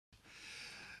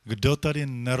Kdo tady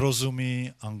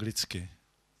nerozumí anglicky?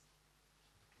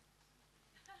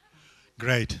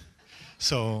 Great.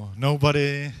 So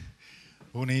nobody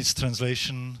who needs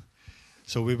translation.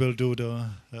 So we will do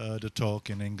the talk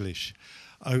in English.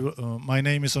 My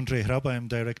name is Ondřej Hrab. I am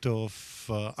director of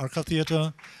Archa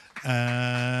Theatre,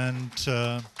 and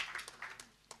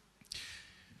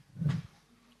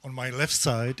on my left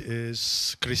side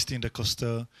is Kristien de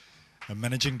Coster, a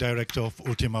managing director of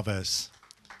Ultima Vez.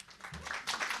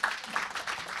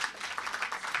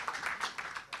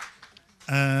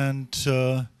 And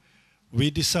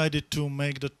we decided to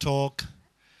make the talk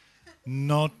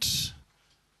not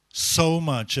so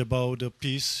much about the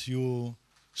piece you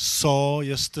saw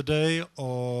yesterday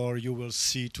or you will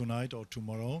see tonight or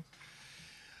tomorrow.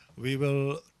 We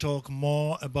will talk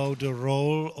more about the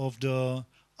role of the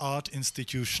art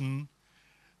institution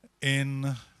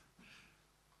in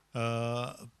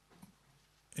the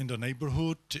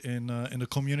neighborhood, in the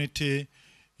community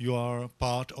you are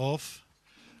part of,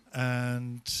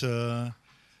 and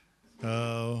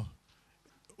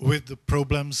with the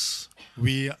problems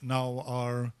we now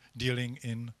are dealing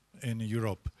in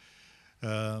Europe.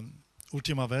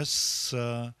 Ultima Vez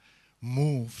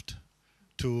moved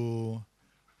to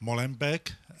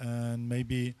Molenbeek, and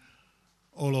maybe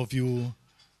all of you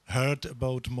heard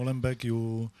about Molenbeek.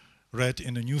 You read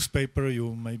in the newspaper,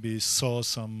 you maybe saw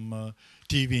some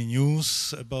TV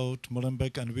news about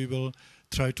Molenbeek, and we will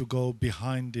try to go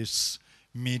behind this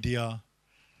media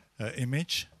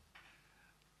image.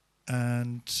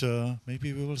 And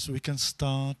maybe we can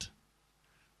start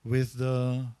with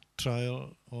the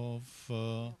trial of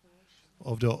the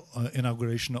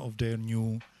inauguration of their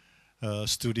new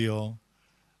studio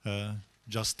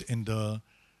just in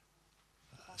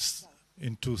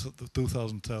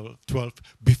 2012,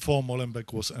 before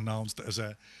Molenbeek was announced as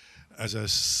a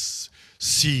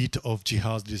seat of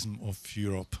jihadism of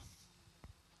Europe.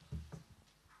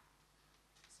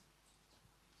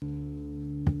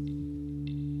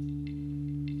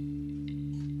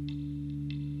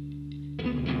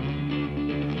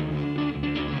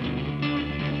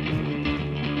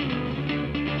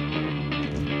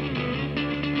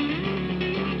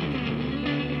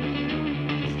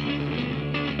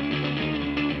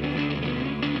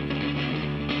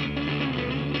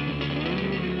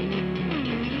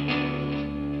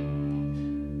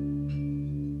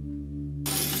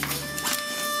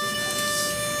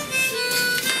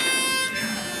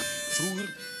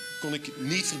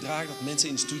 Verdragen dat mensen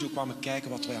in de studio kwamen kijken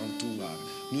wat wij aan het doen waren.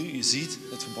 Nu, je ziet,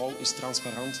 het gebouw is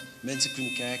transparant. Mensen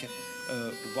kunnen kijken,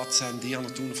 wat zijn die aan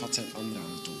het doen of wat zijn anderen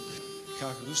aan het doen.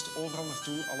 Ga gerust overal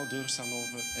naartoe, alle deuren staan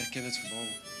open, herken het gebouw.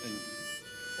 En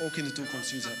ook in de toekomst,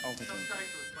 jullie zijn altijd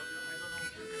welkom.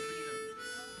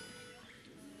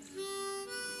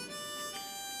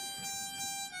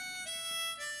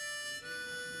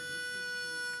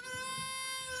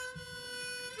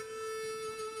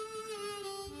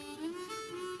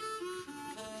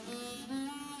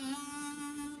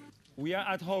 We are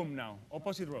at home now,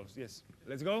 opposite rows, yes.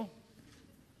 Let's go.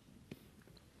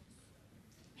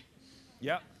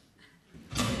 Yeah.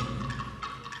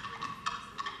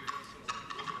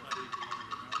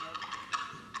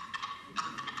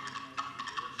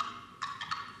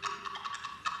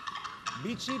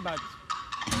 Beachy, but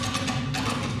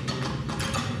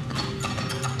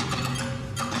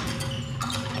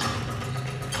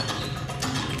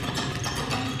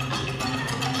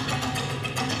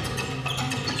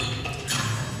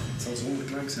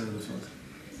zijn we ervan.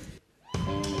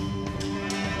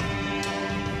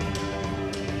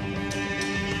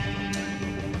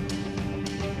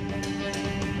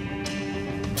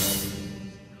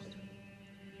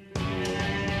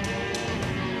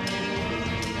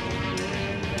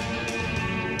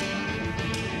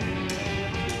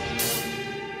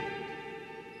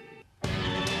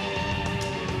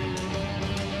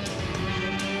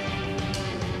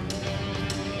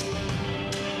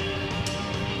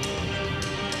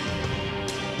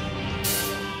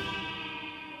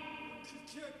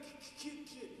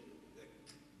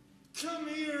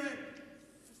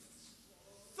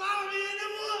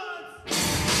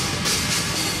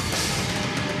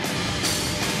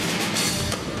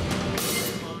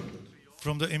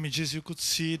 From the images you could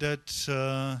see that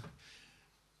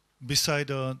beside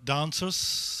the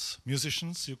dancers,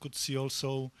 musicians, you could see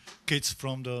also kids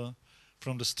from the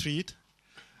street,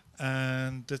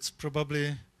 and that's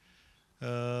probably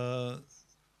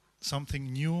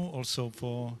something new also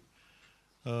for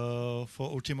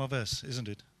Ultima Vez, isn't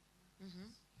it? Mm-hmm.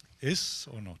 Is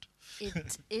or not?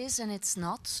 It is and it's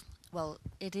not. Well,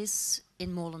 it is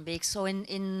in Molenbeek. So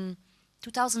in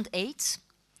 2008,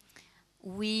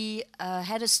 we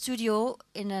had a studio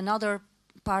in another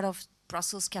part of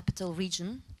Brussels capital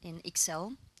region in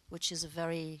Ixelles, which is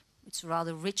it's a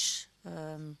rather rich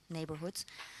neighborhood.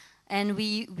 And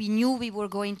we knew we were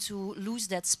going to lose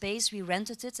that space. We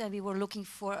rented it, and we were looking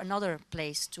for another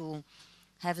place to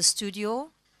have a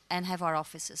studio and have our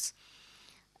offices.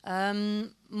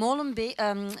 Molenbeek,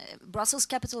 Brussels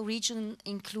capital region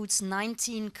includes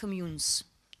 19 communes,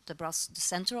 the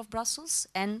center of Brussels,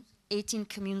 and 18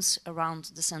 communes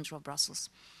around the center of Brussels.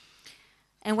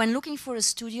 And when looking for a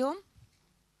studio,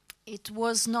 it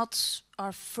was not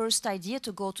our first idea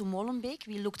to go to Molenbeek.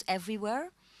 We looked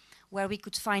everywhere where we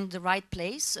could find the right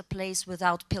place, a place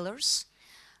without pillars,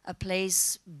 a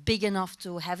place big enough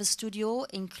to have a studio,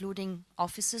 including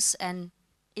offices and,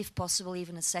 if possible,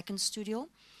 even a second studio.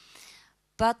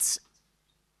 But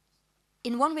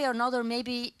in one way or another,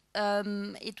 maybe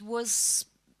it was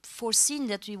foreseen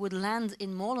that we would land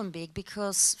in Molenbeek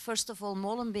because, first of all,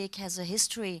 Molenbeek has a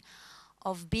history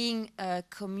of being a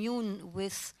commune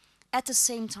with, at the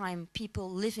same time, people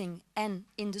living and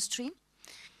industry.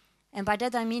 And by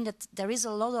that I mean that there is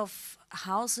a lot of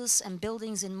houses and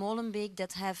buildings in Molenbeek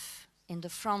that have in the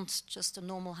front just a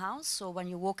normal house. So when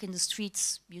you walk in the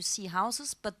streets, you see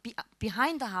houses. But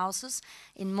behind the houses,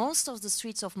 in most of the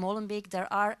streets of Molenbeek, there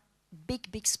are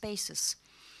big, big spaces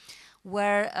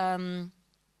where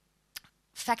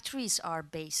factories are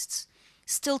based.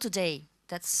 Still today,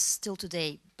 that's still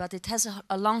today. But it has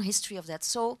a long history of that.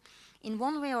 So in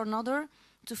one way or another,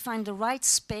 to find the right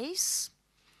space,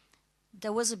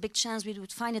 there was a big chance we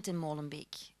would find it in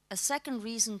Molenbeek. A second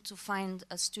reason to find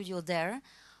a studio there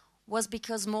was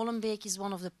because Molenbeek is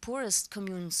one of the poorest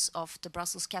communes of the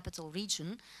Brussels capital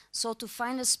region. So to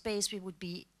find a space we would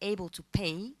be able to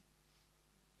pay,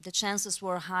 the chances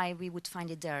were high we would find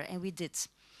it there, and we did.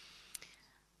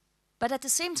 But at the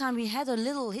same time, we had a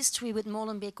little history with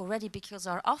Molenbeek already because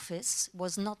our office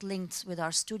was not linked with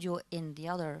our studio in the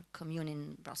other commune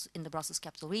in the Brussels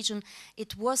capital region.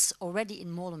 It was already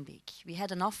in Molenbeek. We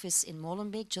had an office in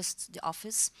Molenbeek, just the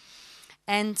office.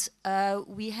 And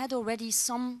we had already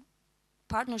some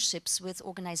partnerships with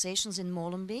organizations in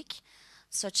Molenbeek,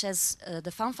 such as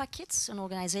the Fanfa Kids, an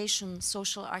organization,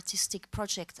 social artistic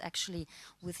project actually,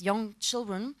 with young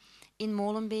children in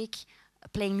Molenbeek,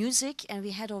 playing music, and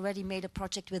we had already made a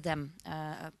project with them,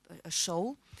 a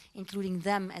show, including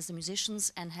them as the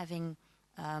musicians and having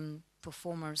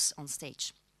performers on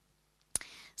stage.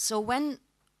 So when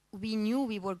we knew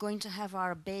we were going to have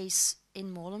our base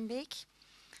in Molenbeek,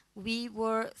 we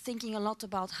were thinking a lot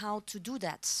about how to do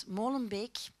that.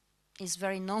 Molenbeek is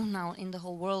very known now in the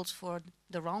whole world for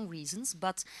the wrong reasons,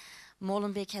 but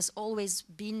Molenbeek has always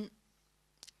been,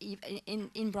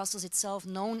 in Brussels itself,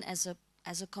 known as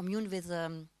a commune with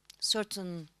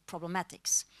certain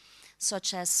problematics,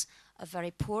 such as a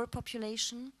very poor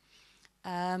population,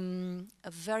 a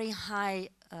very high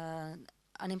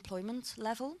unemployment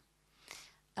level,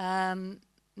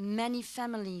 many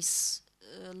families,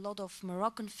 a lot of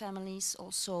Moroccan families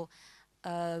also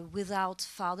without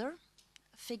father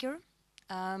figure,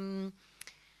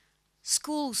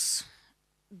 schools,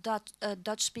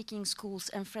 Dutch-speaking schools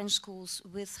and French schools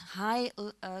with high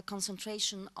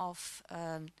concentration of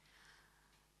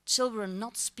children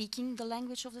not speaking the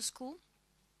language of the school.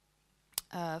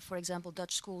 For example,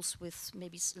 Dutch schools with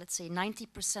maybe, let's say,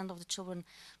 90% of the children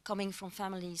coming from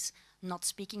families not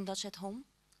speaking Dutch at home.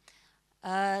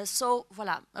 So,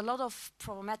 voilà, a lot of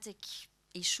problematic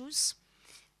issues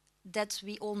that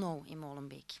we all know in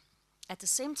Molenbeek. At the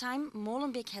same time,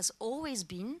 Molenbeek has always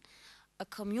been a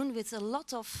commune with a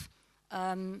lot of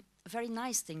very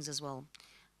nice things as well.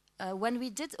 When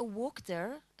we did a walk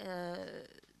there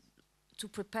to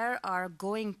prepare our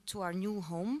going to our new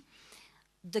home,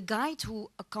 the guide who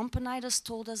accompanied us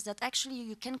told us that actually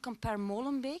you can compare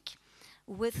Molenbeek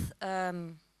with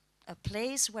a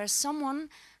place where someone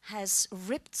has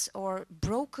ripped or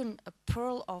broken a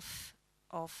pearl of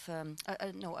how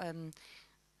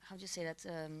do you say that?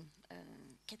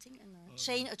 Ketting?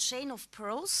 A chain of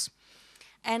pearls.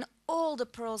 And all the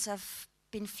pearls have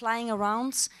been flying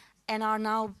around and are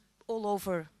now all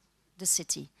over the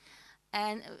city.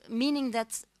 And meaning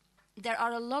that there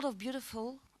are a lot of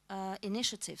beautiful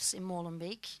initiatives in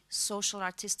Molenbeek, social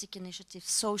artistic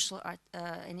initiatives, social art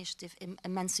initiative,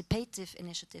 emancipative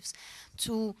initiatives,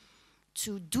 to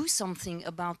do something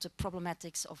about the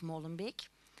problematics of Molenbeek.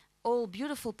 All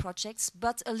beautiful projects,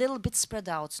 but a little bit spread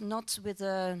out, not with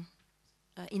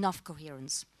enough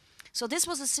coherence. So this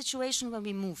was a situation when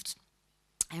we moved.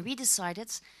 And we decided,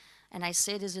 and I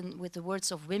say this with the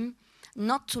words of Wim,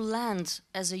 not to land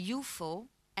as a UFO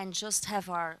and just have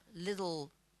our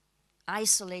little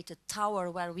isolated tower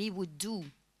where we would do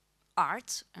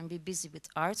art and be busy with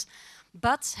art,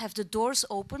 but have the doors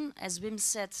open, as Wim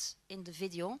said in the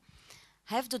video,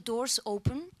 have the doors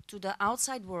open to the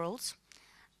outside world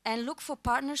and look for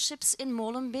partnerships in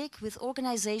Molenbeek with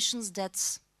organizations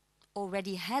that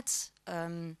already had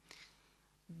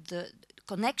the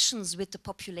connections with the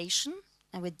population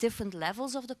and with different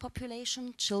levels of the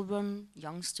population, children,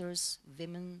 youngsters,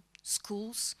 women,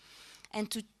 schools, and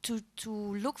to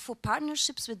look for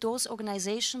partnerships with those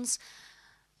organizations,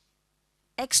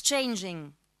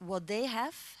 exchanging what they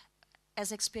have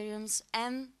as experience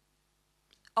and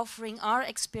offering our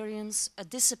experience, a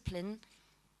discipline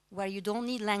where you don't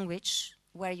need language,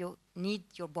 where you need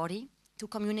your body to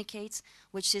communicate,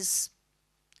 which is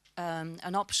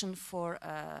an option for,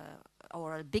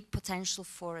 or a big potential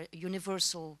for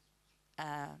universal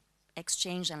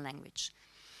exchange and language.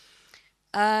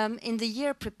 In the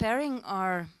year preparing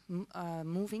our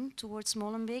moving towards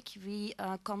Molenbeek, we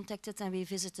contacted and we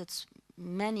visited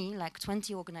many, like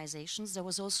 20 organizations. There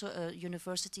was also a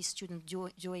university student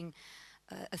doing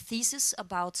a thesis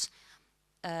about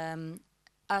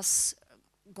us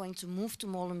going to move to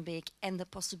Molenbeek and the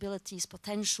possibilities,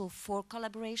 potential for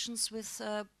collaborations with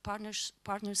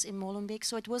partners in Molenbeek.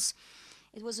 So it was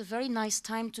a very nice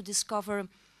time to discover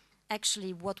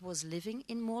actually what was living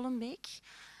in Molenbeek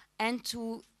and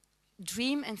to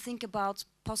dream and think about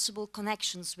possible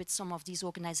connections with some of these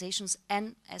organizations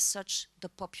and, as such, the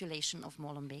population of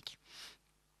Molenbeek.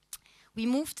 We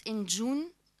moved in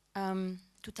June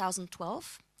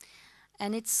 2012,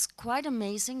 and it's quite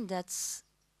amazing that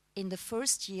in the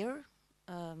first year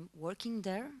working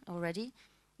there already,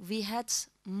 we had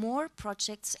more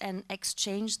projects and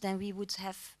exchange than we would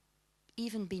have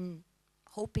even been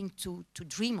hoping to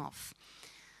dream of.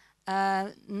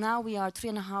 Now we are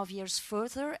 3.5 years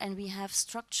further, and we have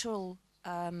structural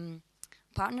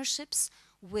partnerships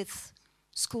with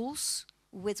schools,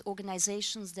 with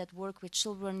organizations that work with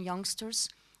children, youngsters,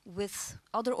 with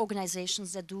other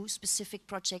organizations that do specific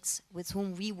projects with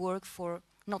whom we work for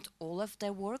not all of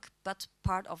their work, but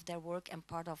part of their work and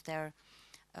part of their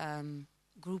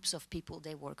groups of people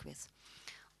they work with.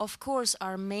 Of course,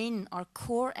 our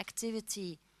core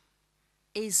activity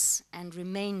is and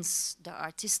remains the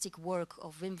artistic work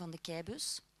of Wim van de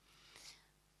Keibus,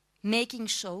 making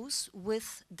shows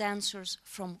with dancers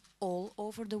from all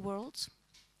over the world.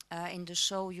 In the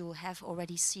show you have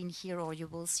already seen here, or you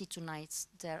will see tonight,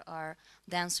 there are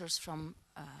dancers from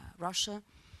Russia,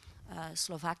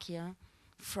 Slovakia,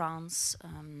 France,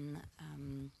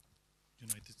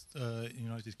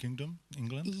 United Kingdom,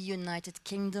 England. United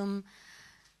Kingdom.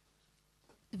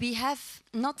 We have,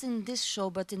 not in this show,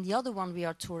 but in the other one we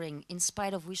are touring, In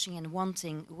Spite of Wishing and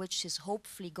Wanting, which is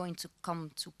hopefully going to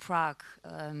come to Prague,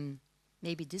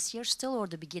 maybe this year still, or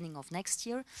the beginning of next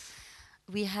year.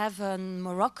 We have a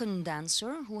Moroccan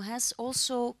dancer who has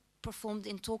also performed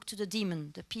in Talk to the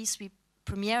Demon, the piece we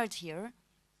premiered here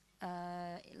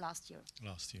last year.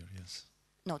 Last year, yes.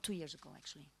 No, 2 years ago,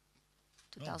 actually.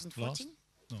 2014?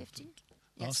 No, 15?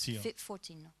 Last year.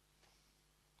 14, no.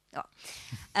 Oh.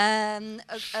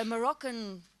 A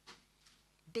Moroccan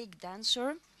big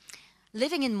dancer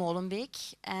living in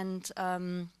Molenbeek and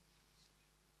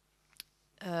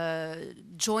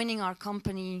joining our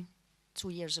company 2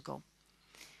 years ago.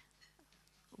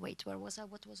 Wait, where was I?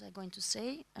 What was I going to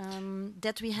say?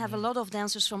 That we have a lot of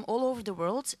dancers from all over the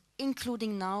world,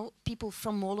 including now people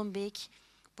from Molenbeek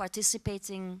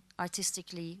participating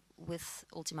artistically with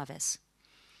Ultima Vez.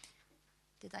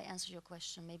 Did I answer your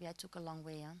question? Maybe I took a long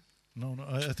way. Huh? No,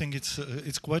 I think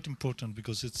it's quite important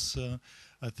because it's.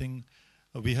 I think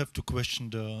we have to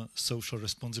question the social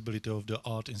responsibility of the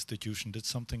art institution. That's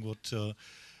something what,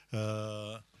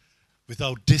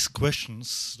 without these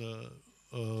questions,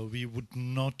 we would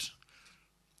not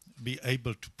be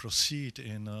able to proceed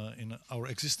in our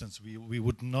existence. We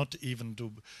would not even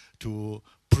to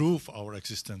prove our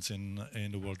existence in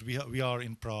the world. We are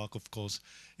in Prague, of course,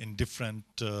 in different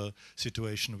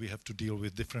situations. We have to deal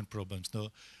with different problems.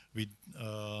 No,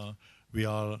 we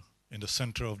are in the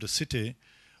center of the city,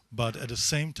 but at the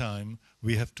same time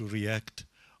we have to react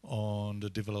on the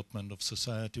development of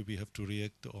society. We have to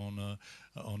react on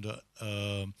the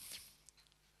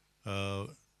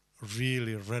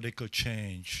really radical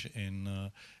change in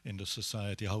the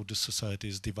society, how the society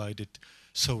is divided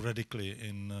so radically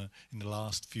in the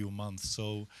last few months.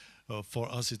 So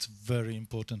for us it's very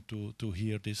important to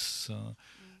hear this,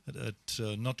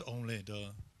 that not only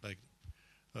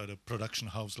the production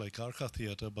house like Archa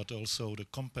Theatre, but also the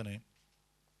company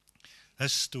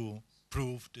has to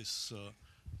prove this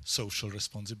social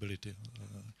responsibility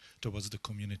towards the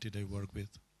community they work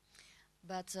with.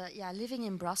 But yeah, living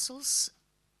in Brussels,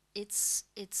 it's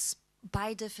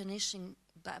by definition,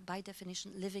 by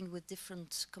definition, living with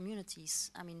different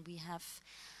communities. I mean, we have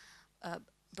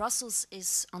Brussels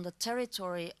is on the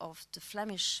territory of the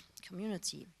Flemish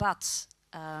community, but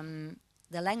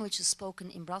the languages spoken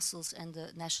in Brussels and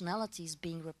the nationalities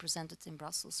being represented in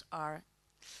Brussels are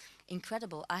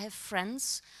incredible. I have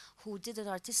friends who did an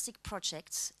artistic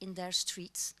project in their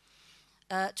streets,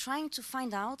 trying to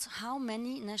find out how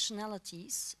many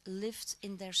nationalities lived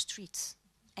in their street.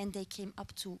 And they came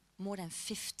up to more than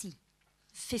 50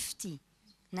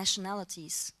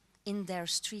 nationalities in their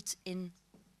street in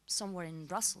somewhere in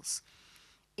Brussels.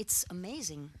 It's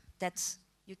amazing that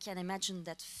you can imagine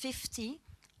that 50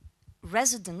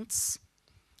 residents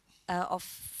of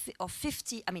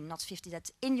 50, I mean not 50, that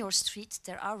in your street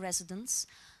there are residents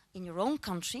in your own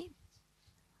country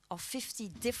of 50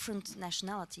 different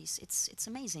nationalities. It's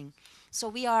amazing. So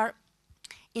we are,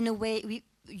 in a way,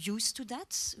 used to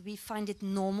that. We find it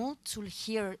normal to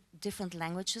hear different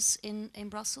languages in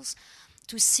Brussels,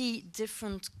 to see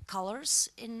different colors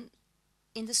in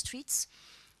the streets,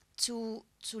 to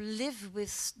live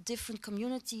with different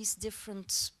communities,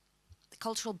 different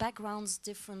cultural backgrounds,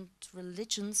 different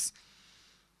religions.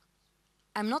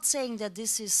 I'm not saying that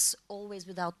this is always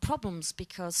without problems,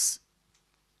 because,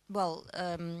 well,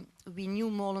 we knew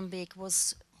Molenbeek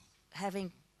was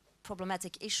having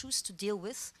problematic issues to deal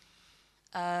with.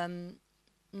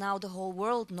 Now the whole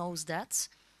world knows that,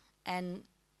 and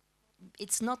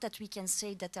it's not that we can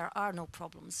say that there are no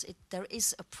problems. There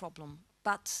is a problem,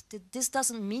 but this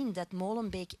doesn't mean that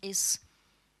Molenbeek is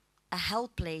a hell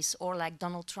place, or like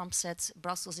Donald Trump said,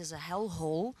 Brussels is a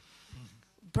hellhole.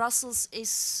 Brussels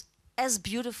is as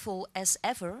beautiful as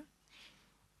ever,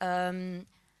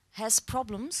 has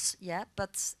problems, yeah,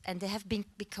 and they have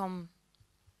become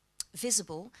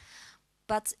visible.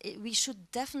 But we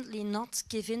should definitely not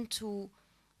give in to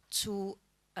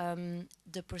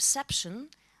the perception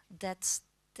that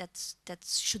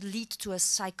should lead to a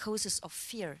psychosis of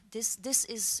fear. This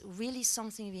is really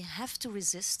something we have to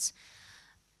resist.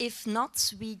 If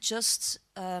not, we just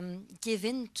give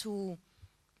in to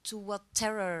what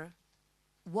terror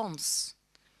wants.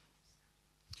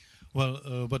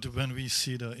 Well, but when we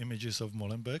see the images of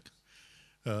Molenbeek,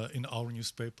 in our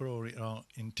newspaper or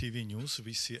in TV news,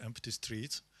 we see empty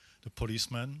streets, the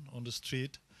policeman on the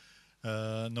street,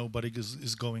 nobody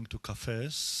is going to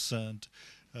cafes, and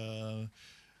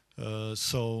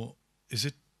so is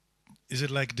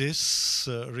it like this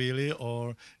really,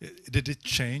 or did it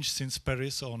change since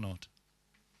Paris or not?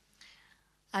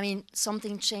 I mean,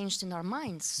 something changed in our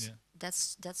minds. Yeah.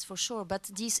 That's for sure. But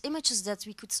these images that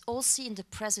we could all see in the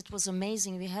press, it was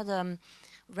amazing. We had a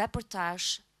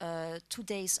reportage 2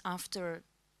 days after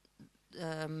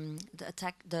the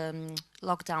attack, the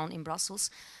lockdown in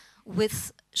Brussels,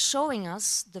 with showing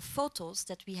us the photos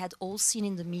that we had all seen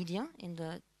in the media in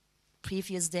the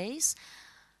previous days,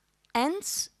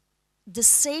 and the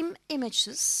same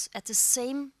images at the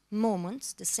same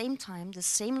moment, the same time, the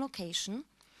same location,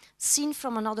 seen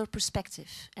from another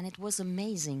perspective, and it was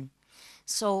amazing.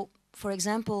 So, for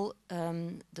example,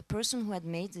 the person who had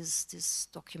made this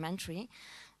documentary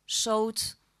showed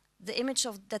the image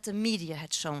that the media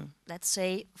had shown, let's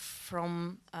say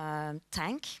from a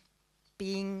tank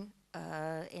being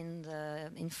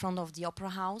in front of the opera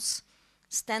house,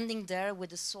 standing there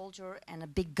with a soldier and a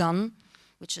big gun,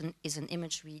 which is an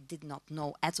image we did not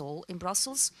know at all in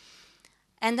Brussels.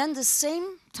 And then the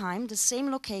same time, the same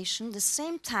location, the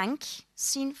same tank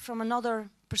seen from another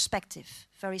perspective,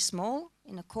 very small,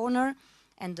 in a corner,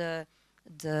 and the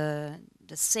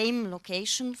same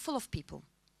location full of people,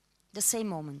 the same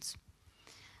moment.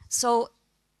 So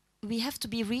we have to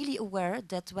be really aware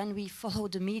that when we follow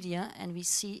the media and we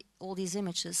see all these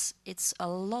images, it's a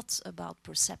lot about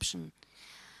perception.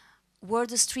 Were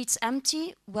the streets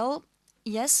empty? Well,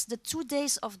 yes, the 2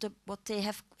 days of what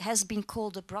has been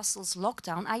called the Brussels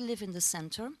lockdown. I live in the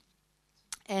center,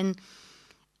 and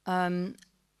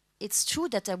it's true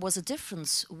that there was a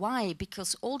difference. Why?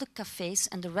 Because all the cafes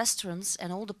and the restaurants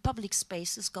and all the public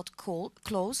spaces got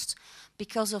closed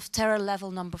because of terror level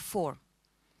number 4.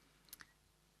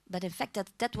 But in fact,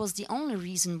 that was the only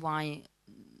reason why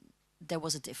there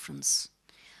was a difference.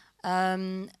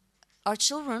 Our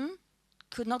children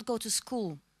could not go to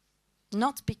school,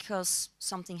 not because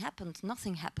something happened.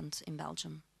 Nothing happened in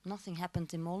Belgium. Nothing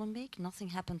happened in Molenbeek. Nothing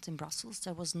happened in Brussels.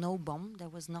 There was no bomb. There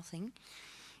was nothing.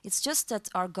 It's just that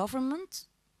our government,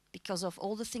 because of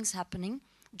all the things happening,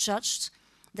 judged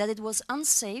that it was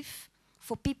unsafe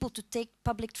for people to take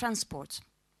public transport.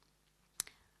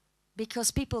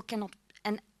 Because people cannot,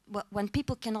 and when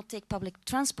people cannot take public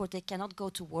transport, they cannot go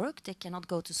to work, they cannot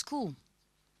go to school.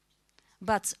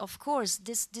 But of course,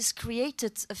 this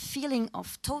created a feeling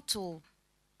of total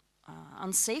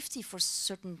unsafety for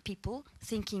certain people,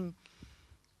 thinking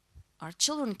our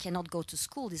children cannot go to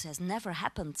school. This has never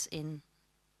happened in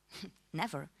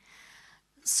never.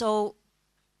 So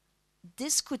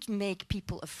this could make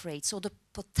people afraid. So the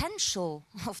potential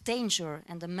of danger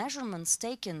and the measurements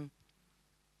taken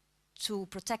to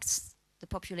protect the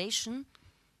population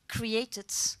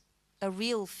created a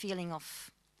real feeling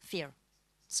of fear.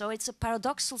 So it's a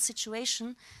paradoxical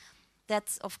situation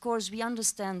that, of course, we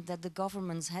understand that the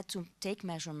governments had to take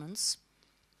measurements,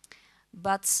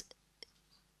 but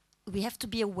we have to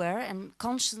be aware and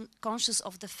conscious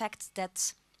of the fact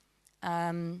that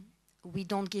we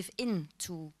don't give in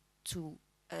to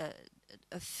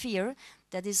a fear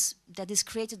that is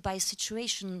created by a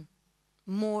situation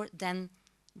more than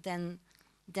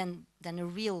a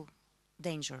real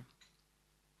danger.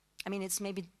 I mean, it's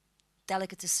maybe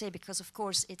delicate to say because, of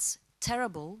course, it's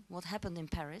terrible what happened in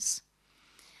Paris.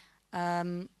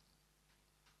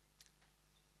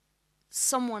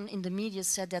 Someone in the media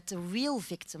said that the real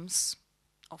victims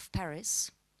of Paris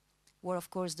were, of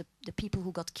course, the people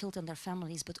who got killed and their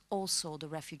families, but also the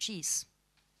refugees.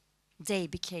 They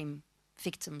became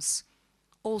victims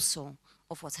also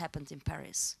of what happened in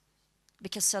Paris,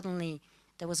 because suddenly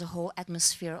there was a whole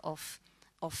atmosphere of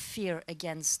fear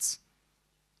against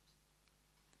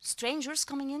strangers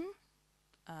coming in,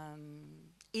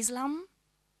 Islam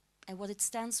and what it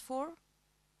stands for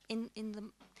in the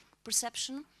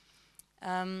perception,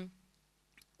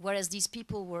 whereas these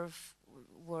people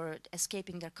were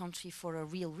escaping their country for a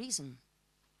real reason.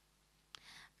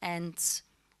 And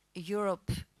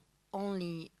Europe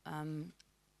only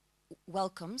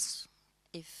welcomes,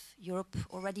 if Europe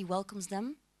already welcomes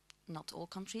them, not all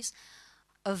countries,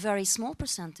 a very small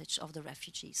percentage of the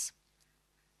refugees.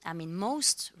 I mean,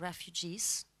 most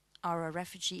refugees are a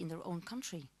refugee in their own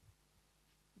country.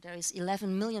 There is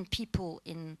 11 million people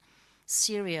in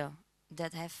Syria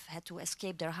that have had to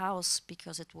escape their house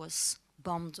because it was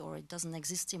bombed or it doesn't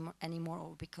exist anymore,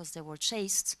 or because they were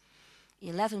chased.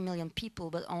 11 million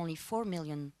people, but only 4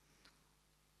 million,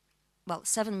 well,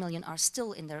 7 million are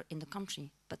still in the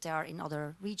country, but they are in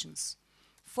other regions.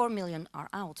 4 million are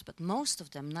out, but most of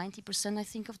them, 90% I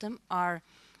think of them, are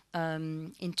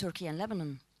in Turkey and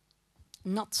Lebanon,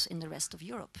 not in the rest of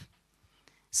Europe.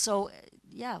 So,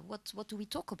 yeah, what do we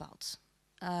talk about?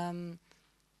 And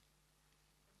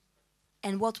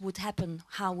what would happen,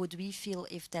 how would we feel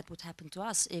if that would happen to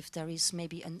us, if there is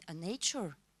maybe a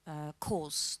nature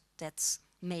cause that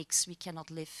makes we cannot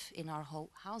live in our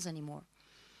house anymore?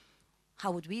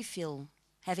 How would we feel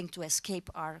having to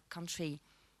escape our country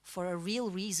for a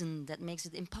real reason that makes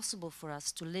it impossible for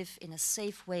us to live in a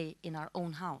safe way in our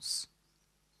own house?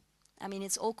 I mean,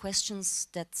 it's all questions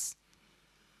that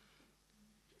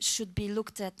should be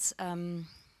looked at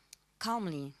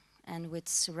calmly and with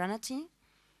serenity,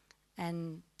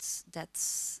 and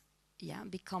that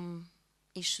become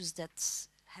issues that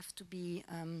have to be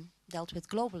dealt with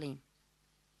globally,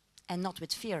 and not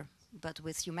with fear, but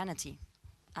with humanity,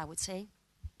 I would say.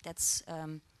 That's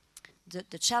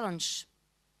the challenge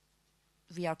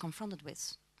we are confronted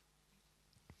with.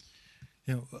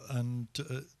 Yeah, and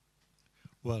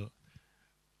well,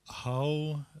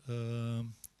 how do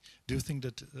you think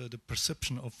that the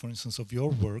perception of, for instance, of your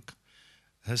work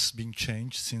has been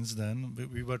changed since then?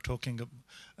 We were talking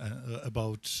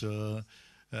about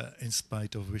In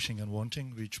Spite of Wishing and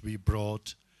Wanting, which we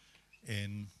brought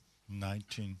in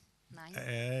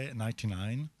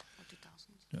 1999. Or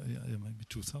 2000. Yeah, maybe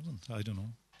 2000, I don't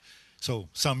know. So,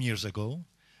 some years ago.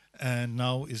 And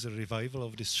now is a revival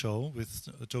of this show with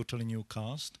a totally new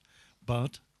cast,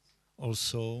 but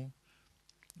also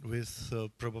with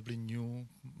probably new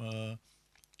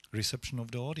reception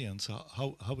of the audience.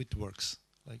 How it works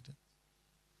like that?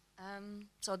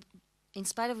 So, In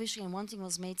Spite of Wishing and Wanting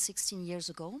was made 16 years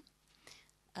ago,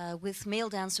 with male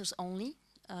dancers only,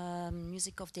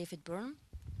 music of David Byrne.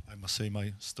 I must say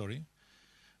my story,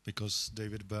 because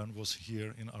David Byrne was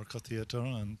here in Archa Theatre,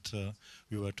 and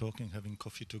we were talking, having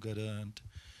coffee together, and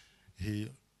he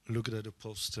looked at a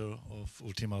poster of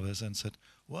Ultima Vez and said,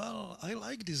 "Well, I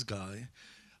like this guy.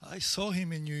 I saw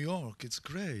him in New York. It's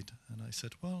great." And I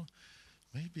said, "Well,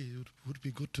 maybe it would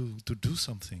be good to do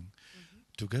something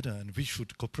together, and we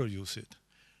should co-produce it."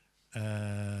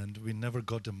 And we never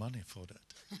got the money for that.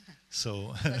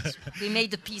 So we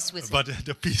made the piece with but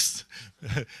the piece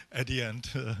at the end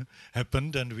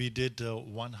happened, and we did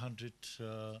 100.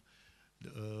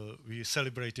 We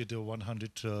celebrated the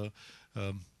 100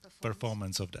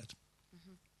 performance of that.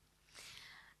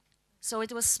 So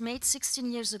it was made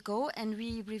 16 years ago, and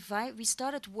we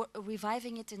started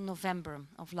reviving it in November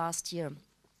of last year.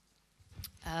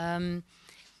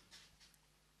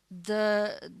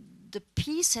 The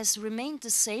piece has remained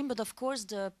the same, but of course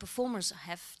the performers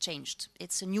have changed.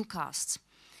 It's a new cast.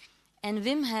 And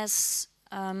Wim has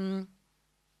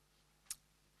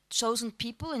chosen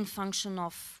people in function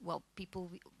of, well,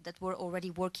 people that were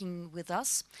already working with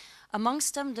us.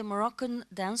 Amongst them, the Moroccan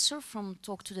dancer from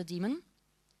Talk to the Demon,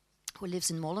 who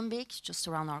lives in Molenbeek, just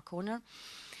around our corner.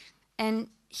 And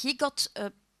he got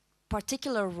a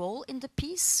particular role in the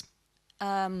piece.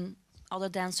 Other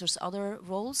dancers, other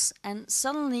roles. And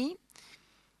suddenly,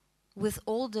 with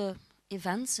all the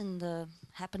events and the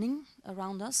happening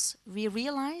around us, we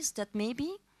realized that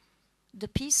maybe the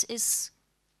piece is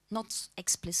not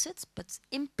explicit, but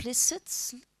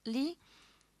implicitly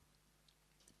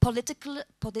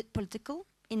political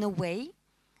in a way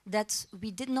that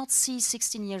we did not see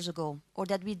 16 years ago, or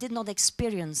that we did not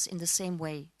experience in the same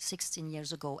way 16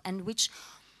 years ago, and which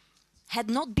had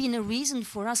not been a reason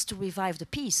for us to revive the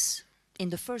piece in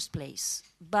the first place.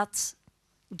 But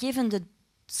given the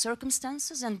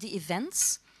circumstances and the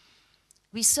events,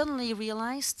 we suddenly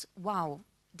realized, wow,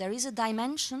 there is a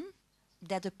dimension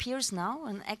that appears now,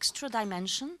 an extra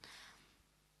dimension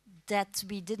that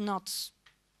we did not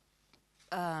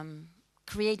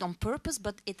create on purpose,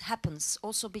 but it happens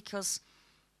also because,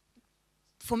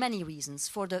 for many reasons,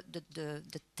 for the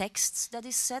text that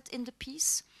is said in the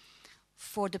piece,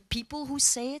 for the people who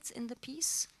say it in the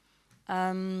piece.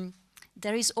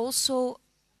 There is also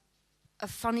a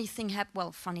funny thing,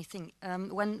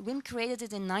 when Wim created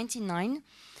it in 1999,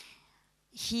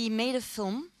 he made a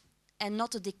film and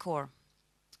not a decor.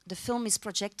 The film is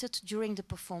projected during the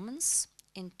performance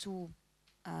in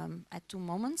at two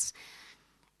moments.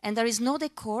 And there is no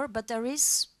decor, but there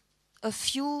is a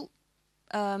few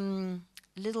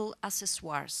little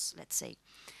accessoires, let's say.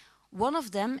 One of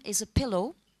them is a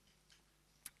pillow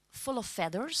full of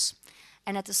feathers,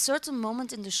 and at a certain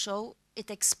moment in the show, it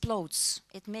explodes.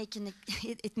 It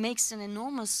makes an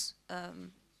enormous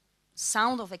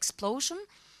sound of explosion,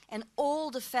 and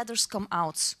all the feathers come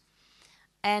out.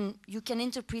 And you can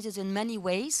interpret it in many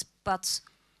ways, but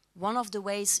one of the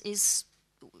ways is,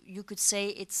 you could say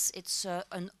it's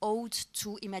an ode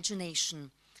to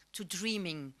imagination, to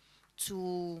dreaming,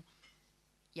 to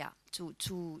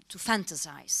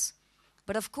fantasize.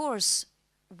 But of course,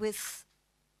 with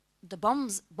the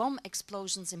bomb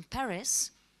explosions in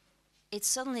Paris, it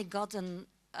suddenly got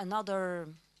another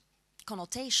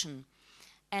connotation.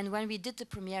 And when we did the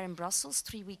premiere in Brussels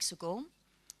 3 weeks ago,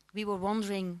 we were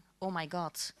wondering, oh my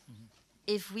God,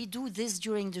 if we do this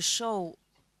during the show,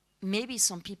 maybe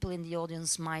some people in the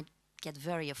audience might get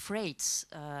very afraid.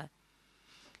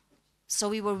 So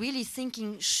we were really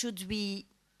thinking, should we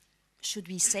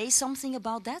say something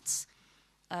about that?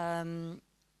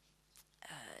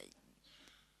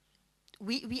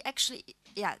 We actually,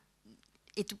 yeah,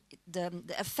 the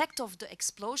effect of the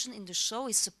explosion in the show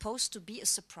is supposed to be a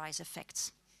surprise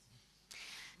effect.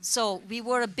 So we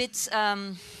were a bit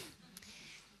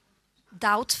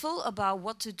doubtful about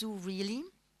what to do really.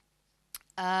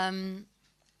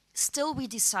 Still, we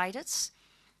decided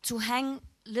to hang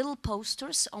little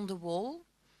posters on the wall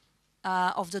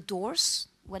of the doors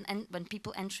when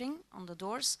people entering on the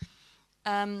doors,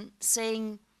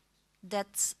 saying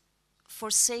that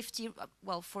for safety,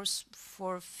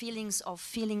 for feelings of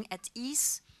feeling at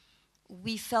ease,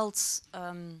 we felt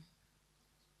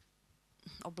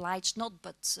obliged, not,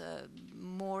 but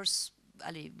more,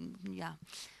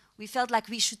 we felt like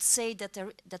we should say that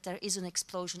there is an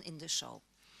explosion in the show.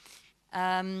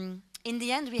 In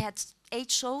the end, we had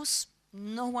 8 shows.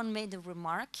 No one made a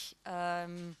remark.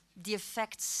 The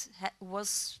effect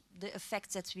was the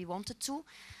effect that we wanted to.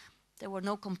 There were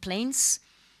no complaints.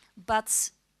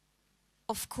 But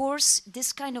of course,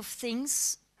 this kind of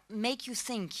things make you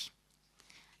think.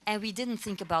 And we didn't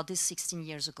think about this 16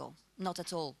 years ago. Not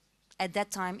at all. At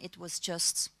that time, it was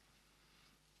just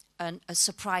a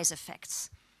surprise effect.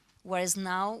 Whereas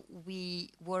now,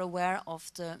 we were aware of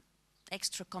the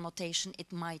extra connotation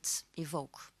it might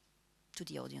evoke to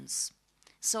the audience.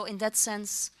 So in that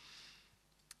sense,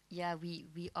 yeah,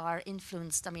 we are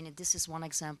influenced. I mean, this is one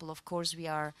example. Of course, we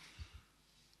are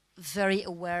very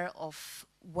aware of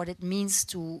what it means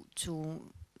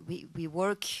we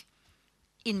work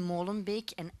in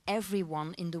Molenbeek, and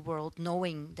everyone in the world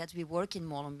knowing that we work in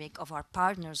Molenbeek, of our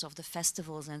partners, of the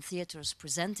festivals and theaters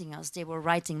presenting us, they were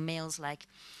writing mails like,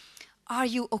 "Are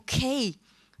you okay?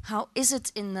 How is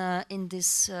it in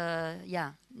this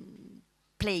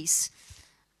place?"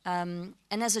 And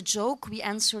as a joke, we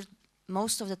answered,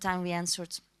 most of the time we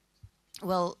answered,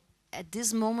 "Well, at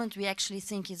this moment, we actually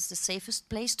think it's the safest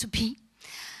place to be,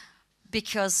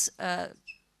 because,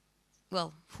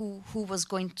 well, who was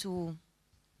going to,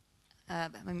 I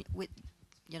mean, with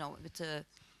the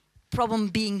problem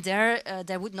being there,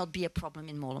 there would not be a problem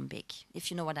in Molenbeek, if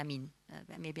you know what I mean.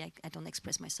 Maybe I don't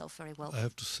express myself very well. I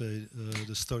have to say,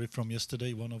 the story from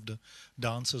yesterday, one of the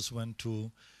dancers went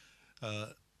to,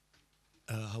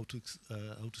 how to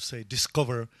say,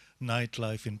 discover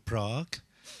nightlife in Prague.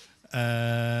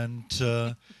 And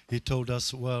he told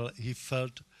us, well, he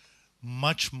felt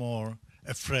much more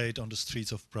afraid on the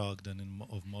streets of Prague than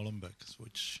of Molenbeek,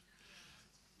 which...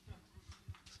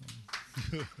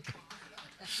 So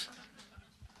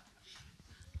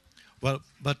well,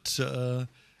 but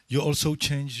you also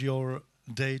change your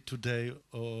day-to-day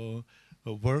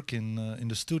work in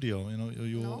the studio. You know,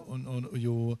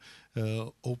 you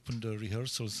open the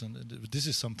rehearsals, and this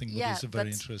is something that is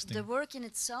very interesting. The work in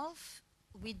itself,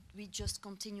 we just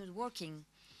continued working.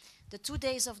 The 2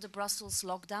 days of the Brussels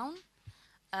lockdown,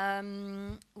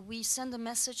 we sent a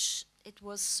message. It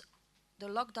was the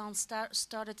lockdown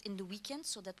started in the weekend,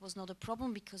 so that was not a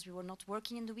problem because we were not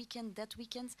working in the weekend that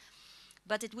weekend.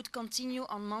 But it would continue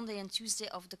on Monday and Tuesday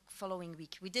of the following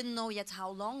week. We didn't know yet how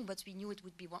long, but we knew it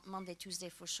would be Monday, Tuesday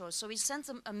for sure. So we sent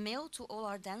a mail to all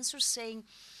our dancers saying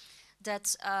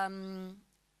that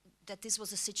that this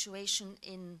was a situation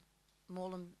in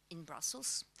in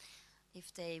Brussels.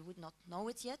 If they would not know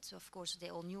it yet, of course they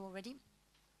all knew already.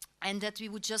 And that we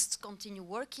would just continue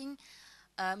working.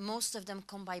 Most of them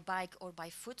come by bike or by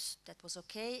foot, that was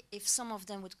okay. If some of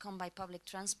them would come by public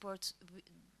transport,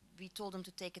 we told them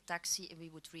to take a taxi and we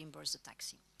would reimburse the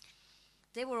taxi.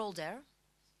 They were all there.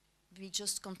 We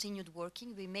just continued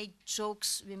working. We made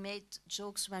jokes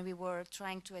when we were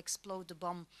trying to explode the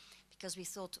bomb, because we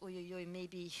thought,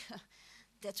 maybe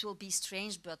that will be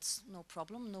strange, but no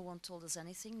problem. No one told us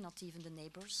anything, not even the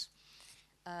neighbors.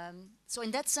 So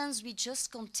in that sense, we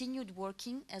just continued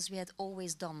working as we had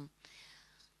always done.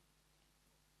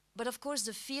 But of course,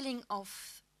 the feeling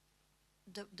of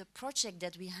the project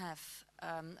that we have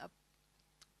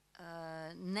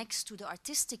next to the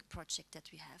artistic project that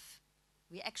we have,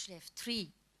 we actually have 3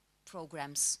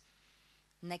 programs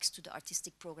next to the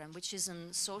artistic program, which is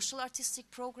a social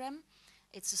artistic program,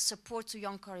 it's a support to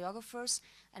young choreographers,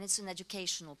 and it's an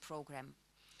educational program.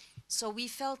 So we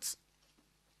felt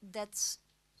that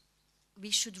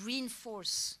we should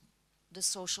reinforce the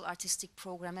social artistic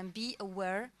program and be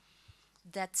aware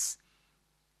that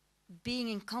being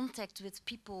in contact with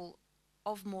people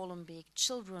of Molenbeek,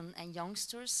 children and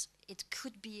youngsters, it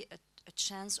could be a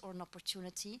chance or an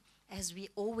opportunity, as we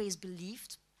always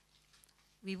believed.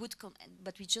 We would,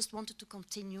 but we just wanted to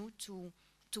continue to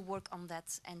work on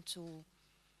that and to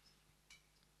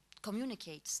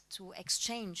communicate, to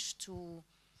exchange, to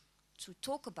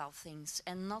talk about things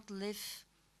and not live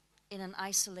in an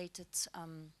isolated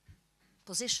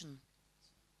position.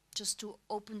 Just to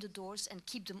open the doors and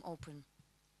keep them open.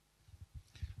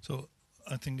 So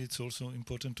I think it's also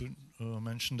important to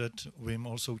mention that Wim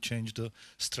also changed the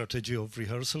strategy of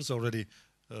rehearsals already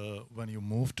when you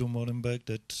moved to Molenbeek.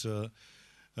 That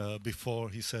before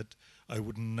he said, I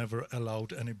would never allow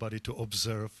anybody to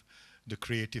observe the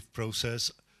creative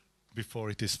process before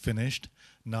it is finished.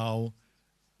 Now,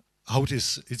 how it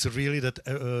is, it's really that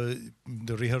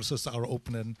the rehearsals are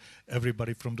open and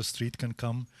everybody from the street can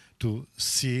come to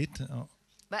see it.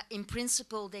 But in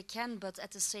principle they can, but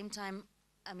at the same time,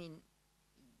 I mean,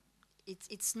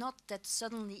 it's not that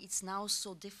suddenly it's now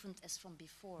so different as from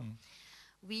before.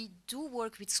 We do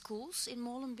work with schools in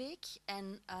Molenbeek,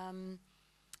 and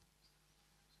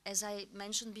as I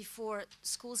mentioned before,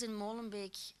 schools in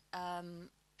Molenbeek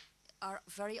are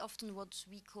very often what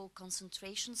we call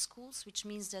concentration schools, which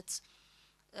means that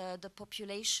the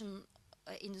population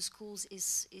in the schools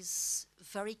is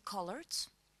very colored.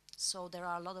 So there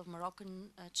are a lot of Moroccan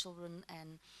children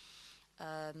and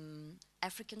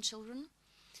African children.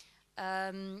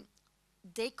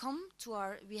 They come to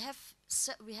our. We have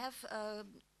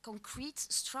concrete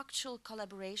structural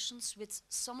collaborations with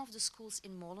some of the schools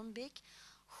in Molenbeek,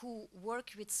 who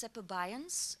work with Seppe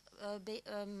Bayens,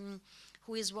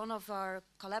 who is one of our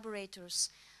collaborators,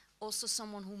 also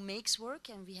someone who makes work,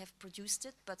 and we have produced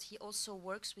it, but he also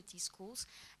works with these schools,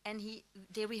 and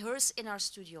they rehearse in our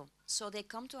studio. So they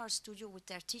come to our studio with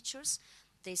their teachers,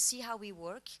 they see how we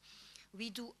work. We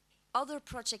do other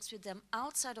projects with them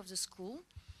outside of the school.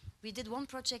 We did one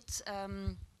project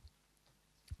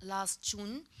last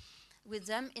June with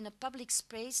them in a public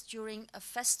space during a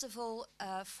festival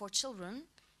for children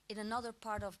in another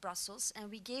part of Brussels,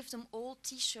 and we gave them all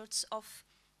T-shirts of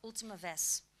Ultima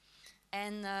Vez.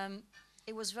 And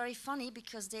it was very funny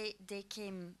because they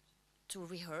came to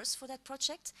rehearse for that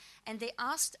project, and they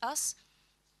asked us,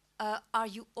 "Are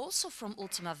you also from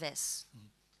Ultima Vez?"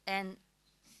 And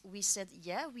we said,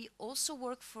 "Yeah, we also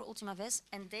work for Ultima Vez,"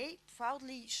 and they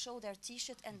proudly showed their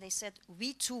T-shirt and they said,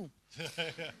 "We too."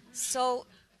 So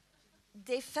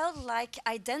they felt like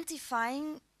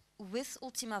identifying with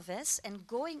Ultima Vez and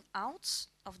going out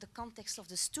of the context of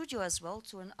the studio as well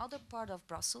to another part of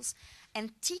Brussels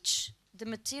and teach the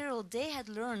material they had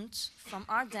learned from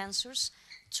our dancers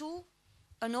to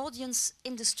an audience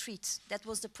in the street. That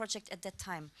was the project at that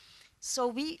time. So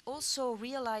we also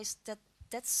realized that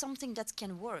that's something that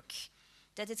can work,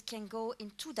 that it can go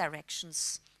in two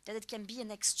directions, that it can be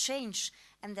an exchange,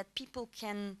 and that people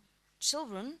can,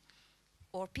 children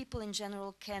or people in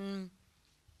general, can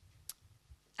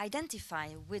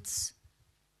identify with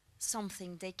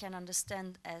something they can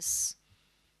understand as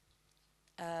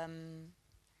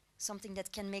something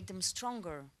that can make them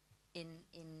stronger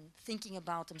in thinking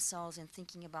about themselves and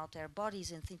thinking about their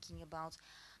bodies and thinking about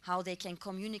how they can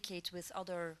communicate with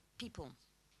other people.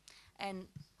 And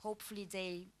hopefully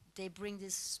they bring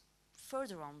this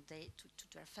further on to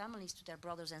their families, to their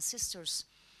brothers and sisters.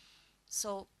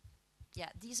 So yeah,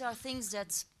 these are things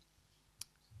that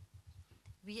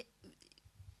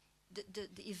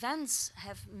the events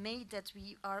have made that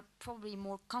we are probably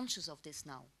more conscious of this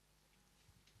now.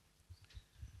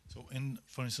 So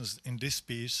for instance, in this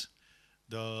piece,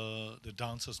 the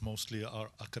dancers mostly are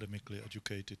academically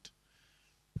educated,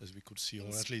 as we could see, or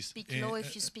at least... Speak low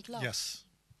if you speak loud. Yes.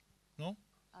 No?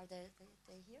 Are they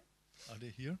here? Are they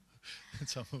here?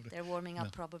 Some of them. They're warming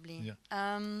up probably. Yeah.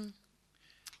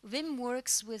 Wim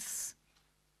works with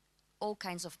all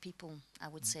kinds of people, I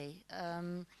would say.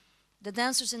 The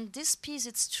dancers in this piece,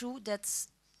 it's true that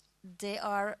they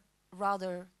are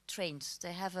rather trained.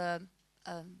 They have a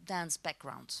dance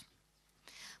background.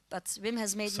 But Wim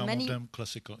has made many... Some of them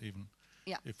classical even.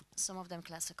 Yeah, some of them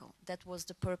classical. That was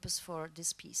the purpose for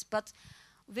this piece. But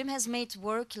Wim has made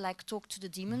work like Talk to the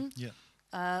Demon,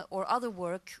 or other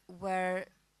work where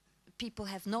people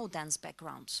have no dance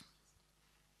background.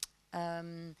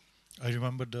 I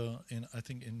remember I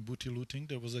think in Booty Looting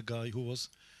there was a guy who was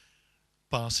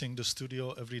passing the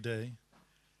studio every day,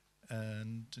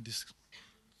 and this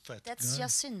fat That's guy.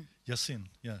 Yassin. Yassin,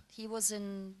 yeah. He was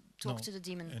in Talk to the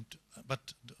Demon. And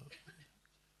but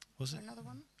was it Another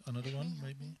one? another one?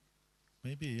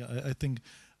 Maybe. Yeah, I think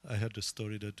I heard the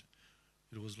story that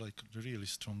it was like a really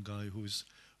strong guy who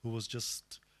was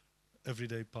just every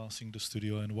day passing the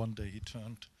studio, and one day he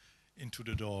turned into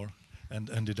the door and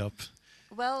ended up.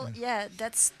 Well, yeah,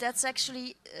 that's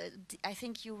actually. I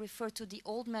think you refer to the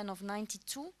old man of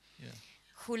 92,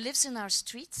 who lives in our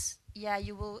streets. Yeah,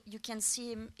 you can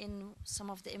see him in some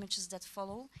of the images that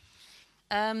follow.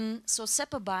 So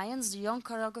Seppe Bayens, the young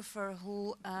choreographer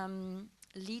who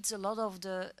leads a lot of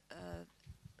the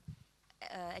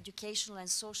educational and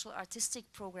social artistic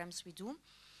programs we do,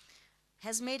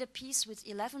 has made a piece with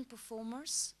 11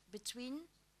 performers between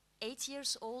 8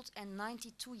 years old and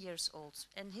 92 years old.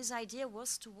 And his idea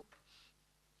was to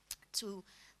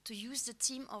use the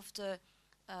theme of the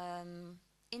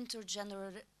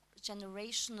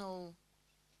intergenerational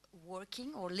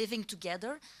working or living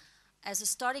together as a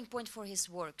starting point for his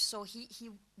work. So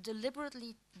he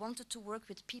deliberately wanted to work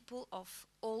with people of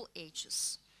all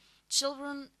ages,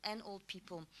 children and old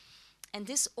people. And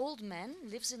this old man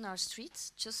lives in our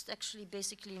street, just actually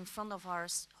basically in front of our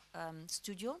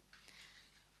studio.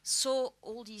 Saw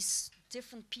all these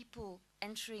different people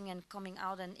entering and coming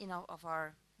out and in of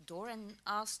our door and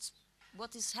asked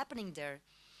what is happening there.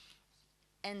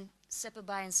 And Seppe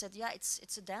Bayens said, yeah,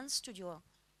 it's a dance studio.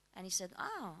 And he said,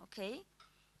 okay.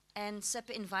 And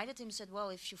Seppe invited him, said, well,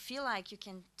 if you feel like you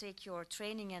can take your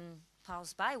training and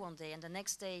pass by one day. And the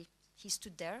next day he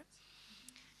stood there.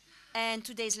 And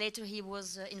 2 days later he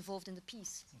was involved in the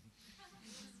piece.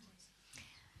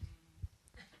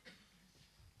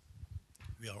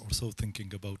 We are also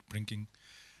thinking about bringing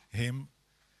him,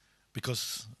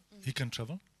 because he can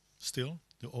travel still,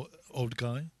 the old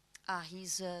guy.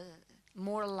 He's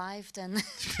more alive than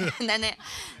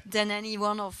than any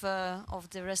one of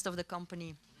the rest of the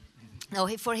company. No,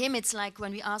 for him it's like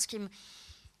when we ask him,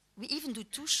 we even do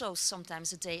 2 shows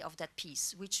sometimes a day of that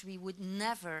piece, which we would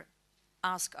never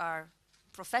ask our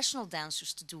professional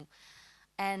dancers to do.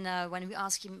 And when we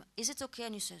ask him, is it okay?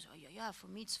 And he says, oh yeah, for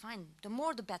me it's fine. The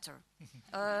more the better.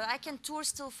 I can tour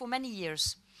still for many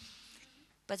years.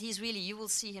 But he's really, you will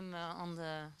see him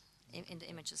in the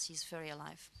images. He's very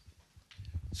alive.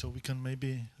 So we can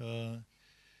maybe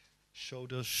show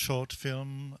the short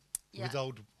film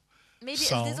without maybe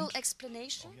sound. A little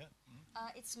explanation. Oh, yeah.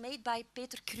 It's made by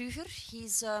Peter Kruger.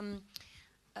 He's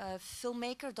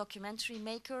filmmaker, documentary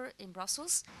maker in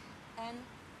Brussels, and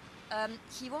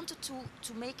he wanted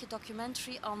to make a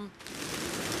documentary on.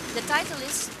 The title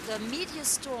is "The Media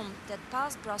Storm That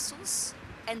Passed Brussels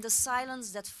and the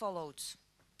Silence That Followed,"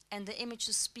 and the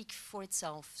images speak for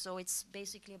itself. So it's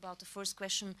basically about the first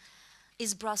question: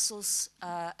 is Brussels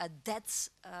a dead?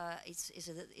 Is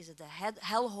it a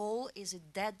hellhole? Is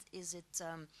it dead? Is it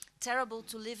terrible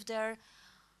to live there?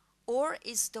 Or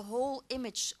is the whole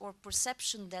image or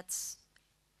perception that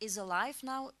is alive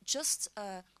now just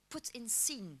put in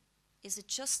scene? Is it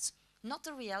just not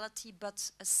a reality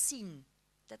but a scene?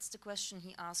 That's the question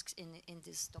he asks in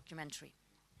this documentary.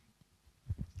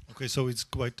 Okay, so it's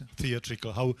quite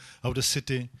theatrical. How the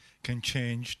city can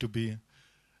change to be,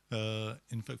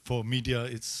 in fact, for media,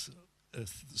 it's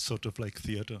sort of like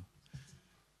theater,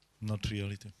 not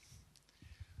reality.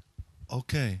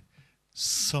 Okay,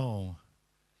 so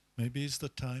maybe it's the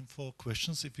time for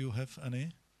questions if you have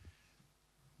any.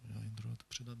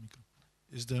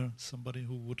 Is there somebody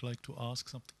who would like to ask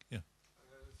something? Yeah.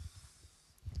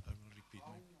 I will repeat.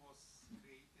 How was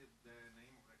created the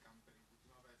name of the company?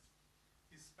 Ultima Vez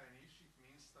is Spanish, it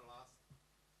means the last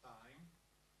time,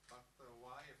 but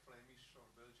why a Flemish or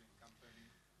Belgian company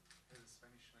has a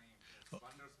Spanish name? It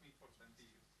wonders me for 20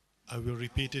 years. I will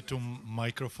repeat it to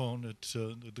microphone.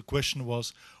 The question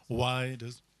was why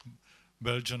the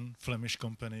Belgian Flemish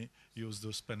company used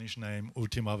the Spanish name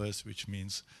Ultima Vez, which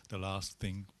means the last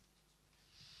thing.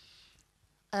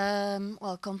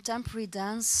 Well, contemporary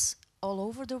dance all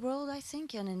over the world, I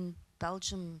think, and in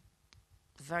Belgium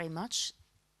very much,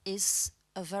 is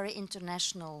a very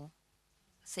international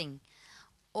thing.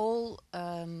 All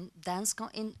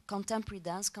contemporary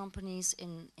dance companies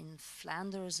in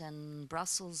Flanders and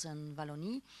Brussels and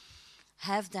Wallonie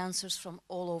have dancers from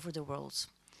all over the world.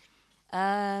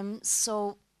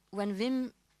 So when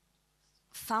Wim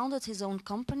founded his own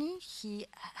company, he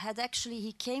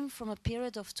came from a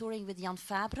period of touring with Jan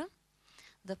Fabre,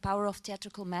 The Power of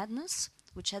Theatrical Madness,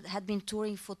 which had been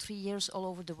touring for 3 years all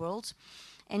over the world.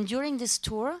 And during this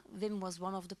tour, Wim was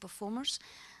one of the performers.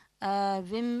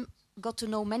 Wim got to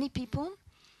know many people.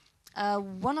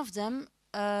 One of them,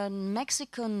 a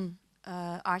Mexican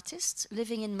artist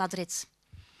living in Madrid.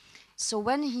 So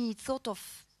when he thought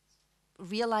of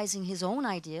realizing his own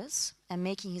ideas and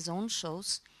making his own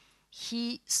shows,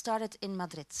 he started in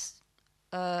Madrid.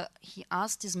 He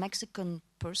asked this Mexican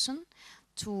person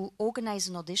to organize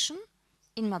an audition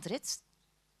in Madrid.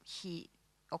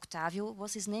 Octavio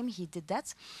was his name, he did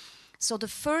that. So the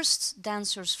first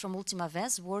dancers from Ultima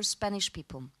Vez were Spanish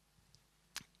people.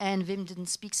 And Wim didn't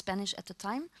speak Spanish at the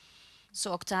time,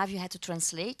 so Octavio had to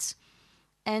translate.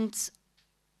 And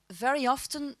very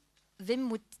often Wim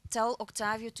would tell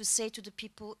Octavio to say to the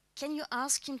people, can you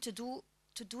ask him to do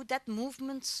that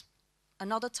movement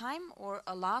another time or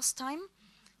a last time?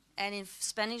 And in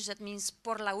Spanish that means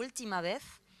por la última vez.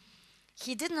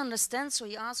 He didn't understand, so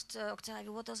he asked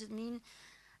Octavio, what does it mean?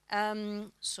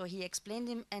 So he explained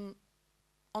him, and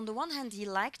on the one hand he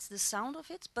liked the sound of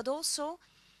it, but also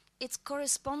it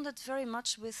corresponded very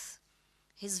much with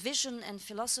his vision and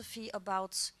philosophy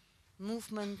about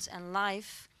movement and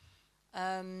life.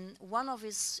 One of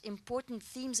his important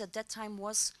themes at that time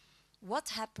was what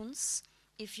happens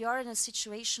if you are in a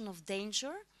situation of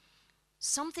danger,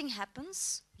 something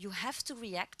happens, you have to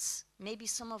react. Maybe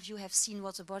some of you have seen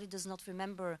What the Body Does Not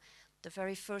Remember, the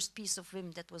very first piece of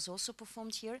Wim that was also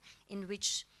performed here, in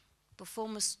which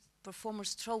performers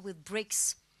throw with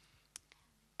bricks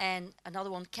and another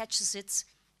one catches it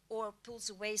or pulls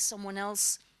away someone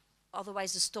else,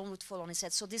 otherwise the stone would fall on his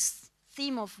head. So this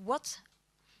theme of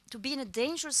to be in a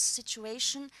dangerous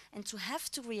situation and to have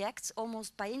to react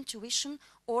almost by intuition,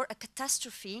 or a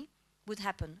catastrophe would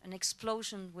happen, an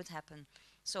explosion would happen.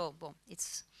 So, well,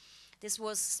 this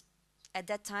was at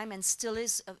that time and still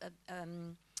is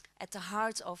at the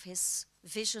heart of his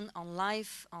vision on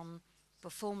life, on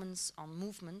performance, on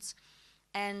movement.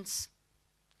 And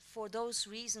for those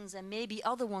reasons, and maybe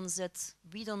other ones that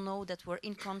we don't know that were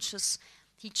unconscious,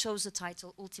 he chose the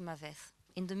title Ultima Vez.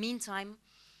 In the meantime,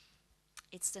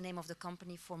 it's the name of the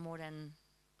company for more than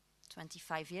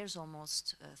 25 years,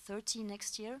 almost 30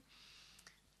 next year.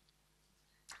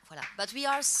 Voilà. But we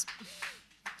are...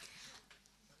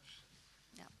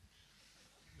 yeah.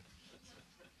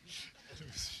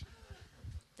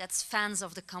 That's fans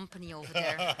of the company over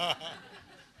there.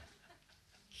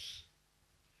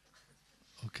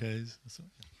 Okay. So,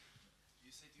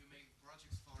 You said you make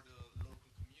projects for the local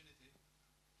community.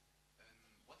 And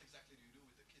what exactly do you do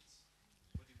with the kids?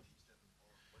 What do you teach them?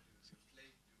 Or what do you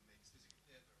play? Do you make physical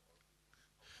theater? Or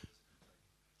how does it look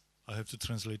like? I have to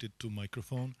translate it to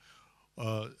microphone.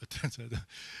 the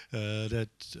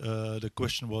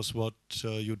question was what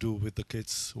you do with the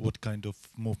kids, what kind of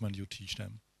movement you teach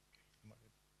them.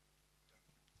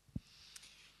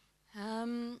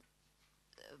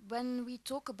 When we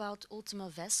talk about Ultima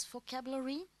Vez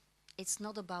vocabulary, it's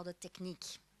not about a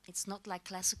technique. It's not like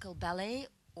classical ballet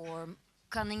or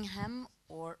Cunningham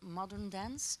or modern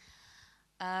dance.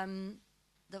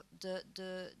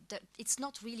 It's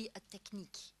not really a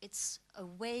technique. It's a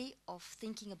way of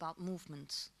thinking about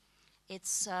movement.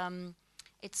 It's a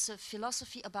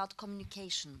philosophy about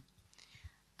communication.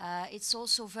 It's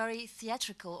also very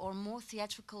theatrical, or more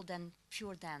theatrical than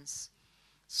pure dance.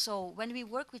 So when we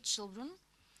work with children,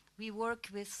 we work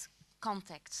with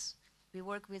context. We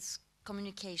work with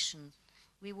communication.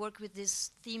 We work with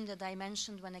this theme that I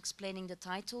mentioned when explaining the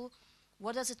title.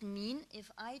 What does it mean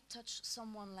if I touch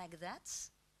someone like that?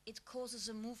 It causes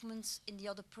a movement in the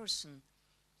other person.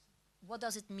 What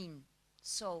does it mean?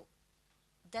 So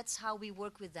that's how we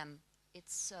work with them.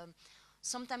 It's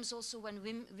sometimes also when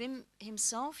Wim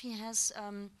himself, he has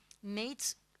made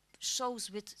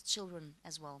shows with children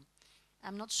as well.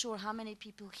 I'm not sure how many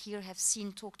people here have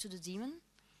seen Talk to the Demon,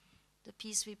 the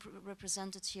piece we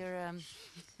represented here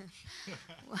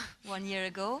 1 year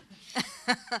ago.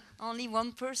 Only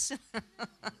one person,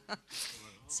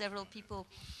 several people.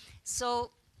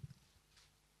 So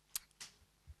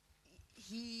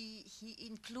he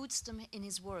includes them in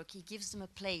his work. He gives them a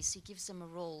place, he gives them a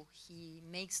role, he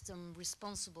makes them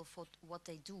responsible for what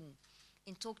they do.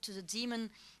 In Talk to the Demon,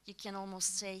 you can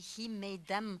almost say he made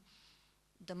them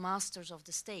the masters of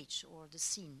the stage or the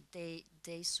scene.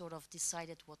 They sort of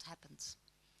decided what happens.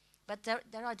 But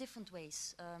there are different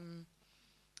ways.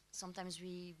 Sometimes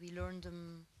we learn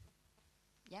them,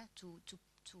 yeah, to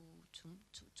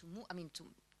move. I mean,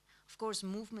 of course,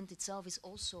 movement itself is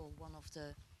also one of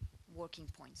the working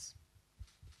points.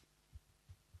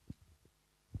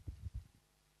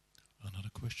 Another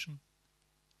question?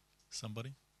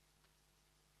 Somebody?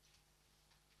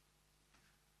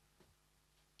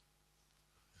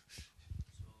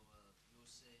 You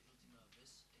say Ultima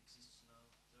Vez exists now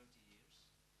 30 years.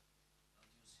 How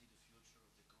do you see the future of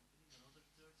the company in another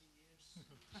 30 years?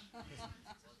 What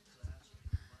plans are in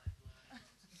the pipeline?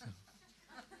 And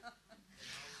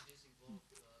how is this involved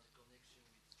the connection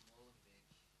with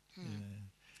Molenbeek?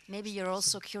 Maybe you're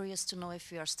also curious to know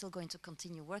if we are still going to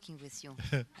continue working with you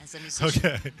as a musician.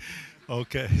 Okay,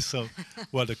 okay. So,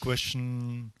 well, the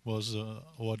question was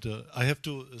what I have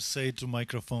to say to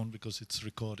microphone because it's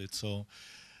recorded. So,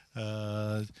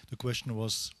 the question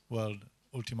was, well,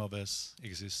 Ultima Vez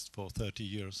exists for 30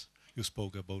 years. You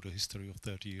spoke about a history of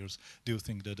 30 years. Do you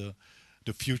think that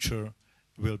the future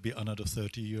will be another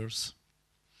 30 years,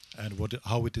 and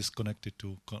how it is connected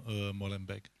to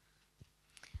Molenbeek?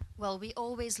 Well, we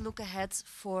always look ahead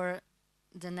for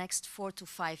the next 4 to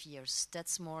 5 years.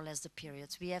 That's more or less the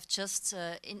period. We have just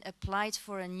applied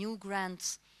for a new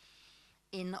grant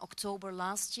in October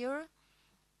last year.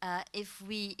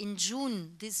 In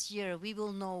June this year, we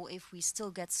will know if we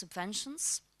still get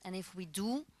subventions. And if we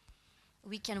do,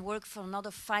 we can work for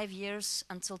another 5 years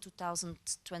until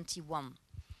 2021.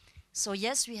 So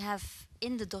yes, we have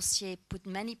in the dossier put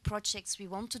many projects we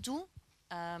want to do.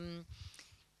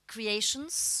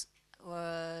 Creations,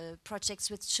 projects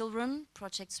with children,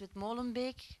 projects with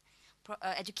Molenbeek,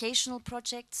 educational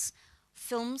projects,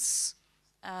 films,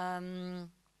 a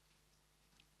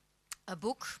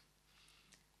book,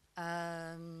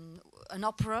 an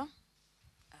opera.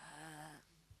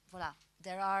 Voilà.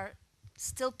 There are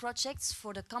still projects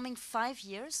for the coming 5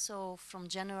 years, so from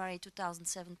January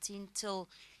 2017 till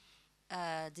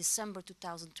December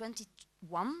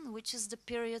 2021, which is the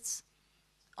period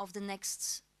of the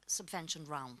next subvention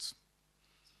round.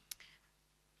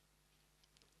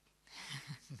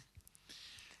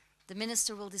 The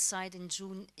minister will decide in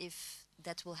June if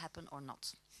that will happen or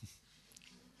not.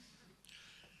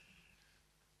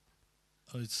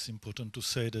 It's important to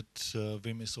say that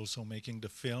Wim is also making the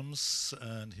films,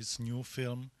 and his new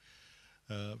film,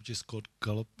 which is called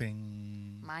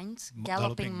Galloping Mind,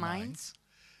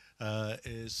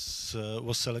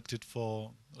 was selected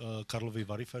for Karlovy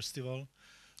Vary Festival.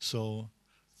 So,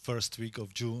 first week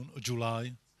of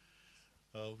July,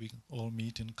 we all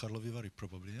meet in Karlovy Vary,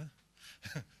 probably,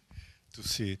 yeah, to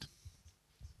see it.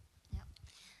 Yeah,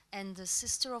 and the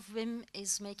sister of Wim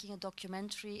is making a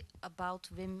documentary about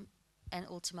Wim and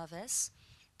Ultima Vez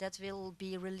that will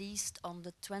be released on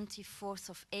the 24th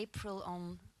of April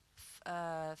on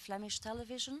Flemish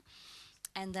television,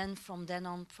 and then from then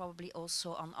on probably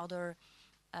also on other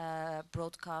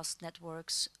broadcast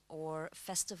networks or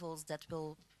festivals that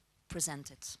will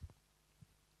present it.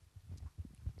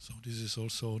 So this is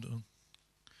also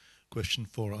question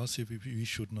for us if we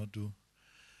should not do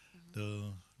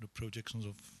the projections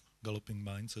of Galloping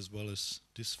Minds as well as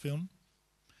this film.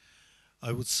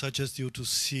 I would suggest you to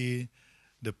see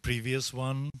the previous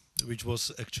one, which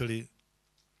was actually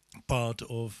part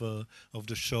of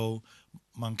the show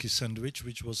Monkey Sandwich,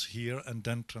 which was here and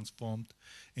then transformed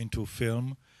into a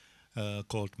film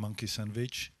called Monkey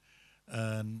Sandwich.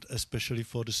 And especially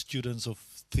for the students of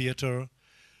theater,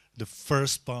 the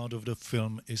first part of the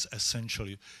film is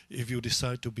essentially, if you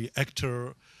decide to be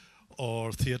actor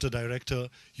or theater director,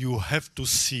 you have to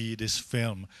see this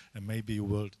film and maybe you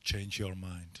will change your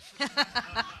mind.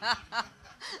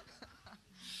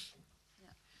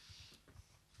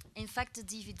 In fact, the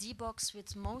DVD box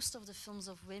with most of the films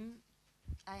of Wim,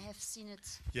 I have seen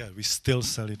it. Yeah, we still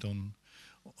sell it on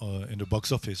in the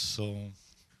box office, so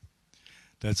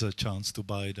that's a chance to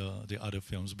buy the other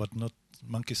films, but not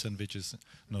Monkey Sandwich is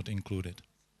not included.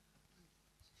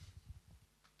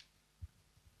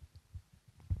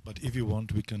 But if you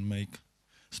want, we can make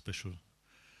special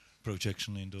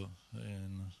projection in the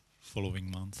following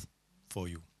month for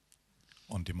you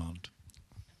on demand.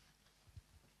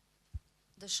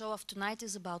 The show of tonight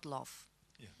is about love.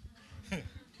 Yeah.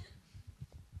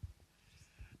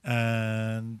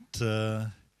 And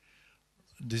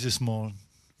this is more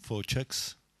for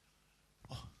Czechs.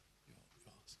 I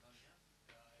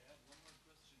have one more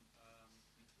question, if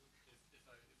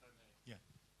I may. Yeah.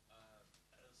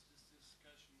 As this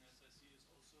discussion, as I see, is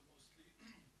also mostly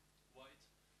white,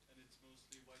 and it's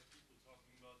mostly white people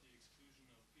talking about the exclusion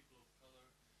of people of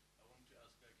color, I want to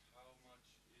ask, like, how much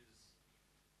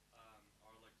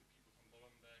are like the people from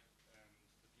Molenbeek and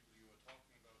the people you are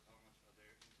talking about, how much are they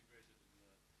integrated in the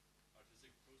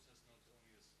artistic process, not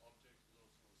only as objects but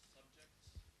also as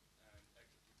subjects, and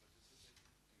actively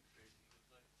participating in creating the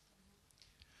play?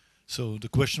 So the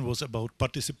question was about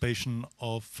participation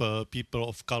of people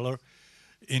of color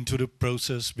into the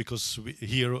process, because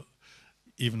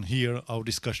even here, our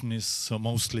discussion is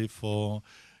mostly for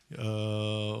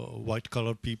white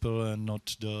collar people and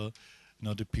not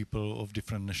the people of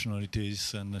different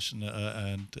nationalities and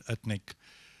ethnic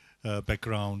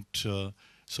background.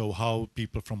 So how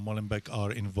people from Molenbeek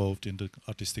are involved in the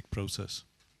artistic process?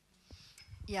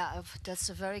 Yeah, that's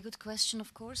a very good question,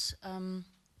 of course.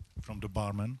 From the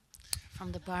barman.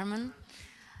 From the barman.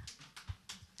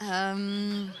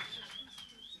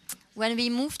 When we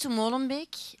moved to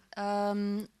Molenbeek,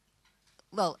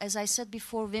 well, as I said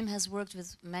before, Wim has worked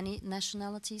with many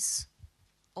nationalities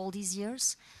all these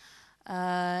years.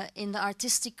 In the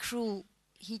artistic crew,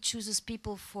 he chooses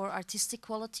people for artistic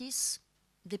qualities,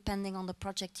 depending on the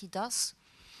project he does.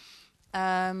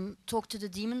 Talk to the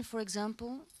Demon, for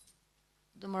example.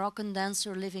 The Moroccan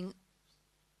dancer living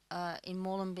in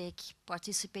Molenbeek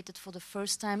participated for the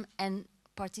first time and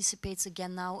participates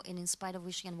again now in Spite of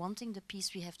Wishing and Wanting, the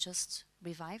piece we have just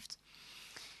revived.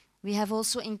 We have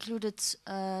also included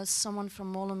someone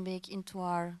from Molenbeek into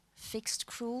our fixed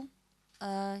crew.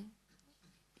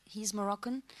 He's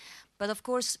Moroccan, but of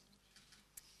course,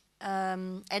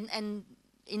 and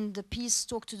in the piece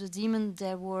Talk to the Demon,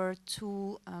 there were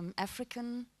two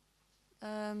African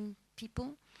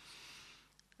people.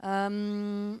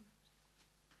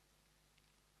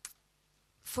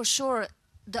 For sure,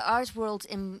 the art world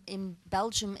in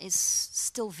Belgium is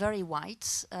still very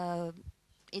white.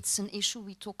 It's an issue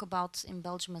we talk about in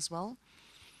Belgium as well.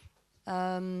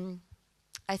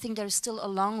 I think there is still a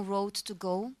long road to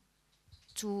go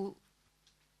to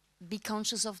be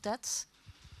conscious of that.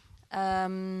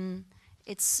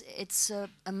 It's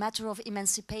a matter of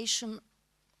emancipation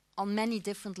on many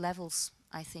different levels,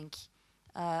 I think.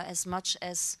 As much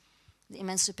as the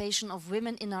emancipation of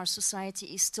women in our society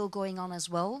is still going on as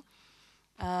well.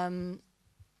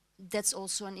 That's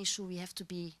also an issue we have to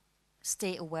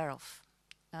stay aware of.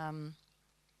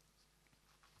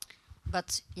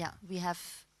 But yeah, we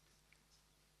have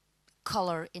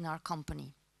color in our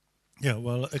company. Yeah,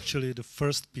 well, actually, the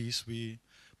first piece we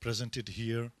presented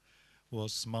here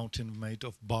was Mountain Made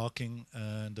of Barking,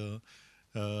 and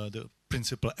the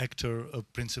principal actor,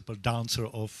 principal dancer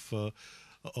of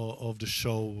the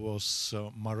show was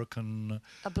Moroccan,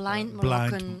 a blind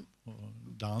Moroccan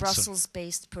dancer,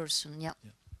 Brussels-based person, yeah,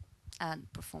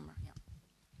 and performer, yeah.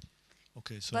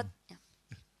 Okay, so but yeah.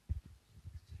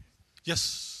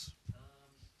 Yes.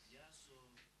 Yeah, so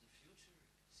the future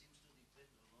seems to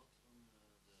depend a lot on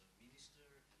the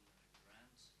minister and a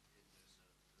grant. If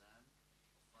there's a plan of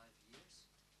 5 years,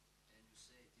 and you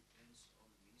say it depends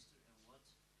on the minister. And what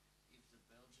if the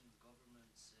Belgian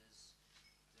government says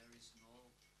there is no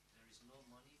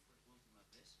money for Ultima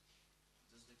Vez?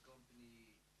 Does the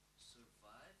company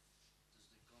survive? Does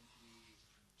the company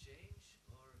change,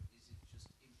 or is it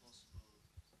just impossible?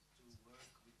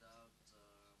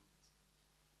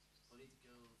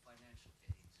 political financial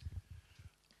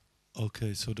aid?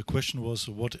 Okay, so the question was,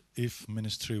 what if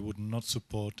ministry would not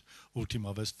support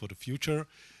Ultima Vez for the future?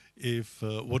 If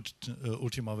what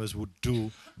Ultima Vez would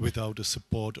do without the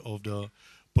support of the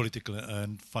political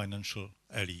and financial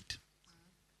elite?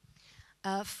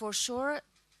 For sure,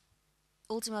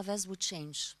 Ultima Vez would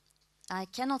change. I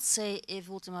cannot say if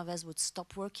Ultima Vez would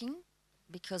stop working,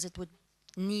 because it would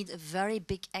need a very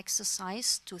big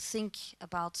exercise to think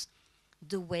about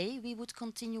the way we would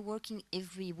continue working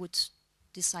if we would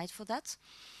decide for that.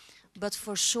 But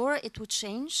for sure it would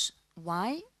change.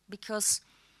 Why? Because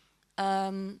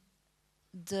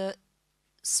the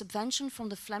subvention from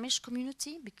the Flemish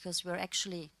community, because we're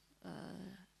actually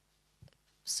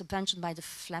subventioned by the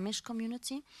Flemish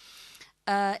community,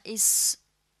 is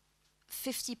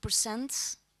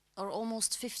 50% or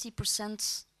almost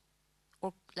 50%,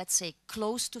 or let's say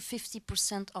close to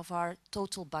 50% of our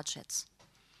total budget.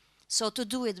 So to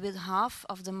do it with half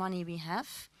of the money we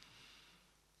have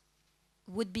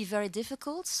would be very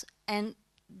difficult. And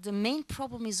the main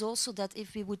problem is also that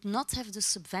if we would not have the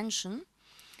subvention,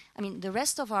 I mean, the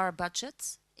rest of our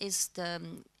budget is the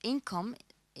income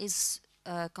is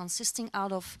consisting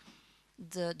out of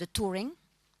the touring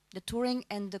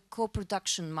and the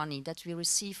co-production money that we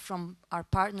receive from our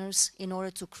partners in order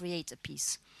to create a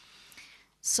piece.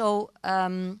 So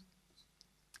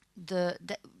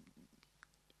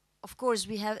of course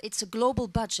we have, it's a global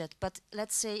budget, but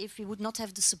let's say if we would not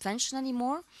have the subvention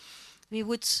anymore, we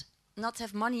would not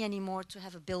have money anymore to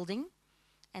have a building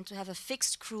and to have a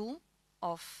fixed crew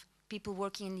of people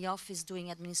working in the office doing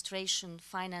administration,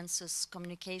 finances,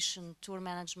 communication, tour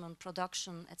management,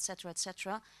 production, etc.,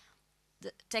 etc.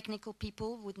 The technical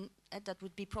people wouldn't, that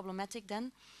would be problematic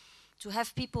then. To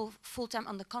have people full-time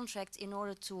on the contract in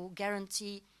order to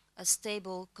guarantee a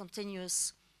stable,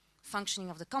 continuous functioning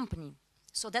of the company.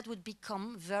 So that would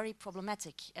become very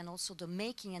problematic, and also the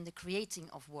making and the creating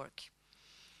of work.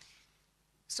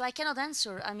 So I cannot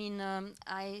answer. I mean,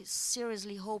 I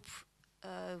seriously hope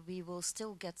we will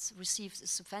still receive the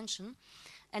subvention.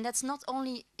 And that's not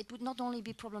only, it would not only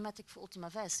be problematic for Ultima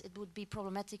Vez, it would be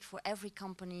problematic for every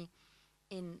company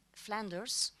in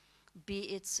Flanders, be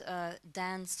it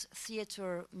dance,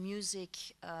 theater,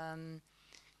 music,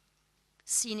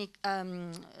 scenic,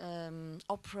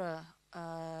 opera,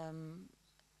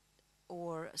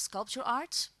 or sculpture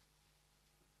art.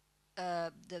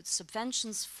 The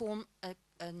subventions form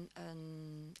an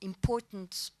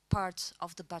important part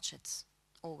of the budget,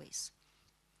 always.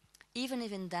 Even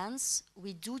if in dance,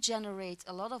 we do generate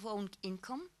a lot of own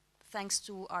income, thanks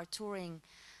to our touring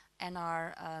and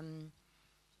our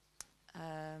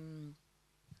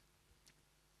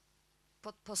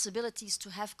possibilities to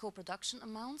have co-production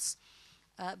amounts,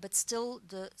 but still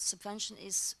the subvention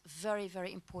is very,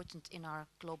 very important in our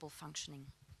global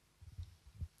functioning.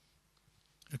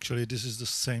 Actually, this is the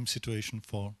same situation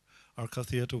for Archa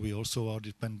Theatre. We also are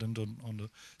dependent on the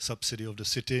subsidy of the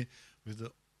city with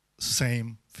the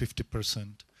same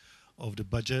 50% of the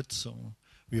budget, so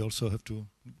we also have to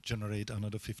generate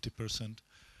another 50%.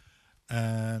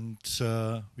 And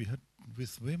we had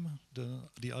with Wim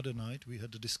the other night, we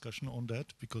had a discussion on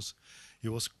that, because he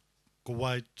was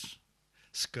quite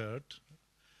scared.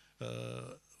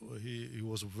 He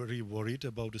was very worried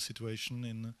about the situation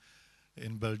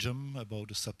in Belgium, about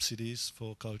the subsidies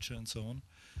for culture and so on.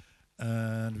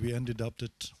 And we ended up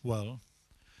that, well,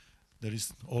 there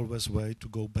is always a way to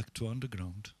go back to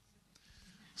underground.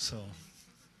 So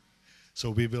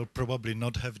we will probably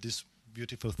not have this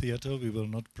beautiful theater. We will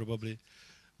not probably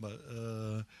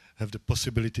have the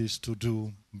possibilities to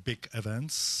do big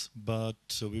events, but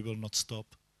we will not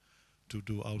stop to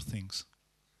do our things.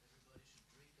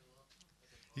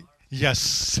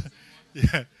 Yes.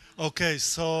 Yeah. Okay,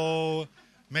 so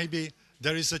maybe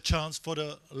there is a chance for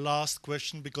the last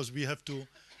question, because we have to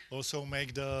also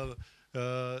make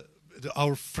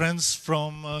our friends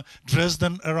from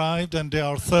Dresden arrived, and they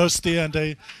are thirsty and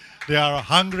they are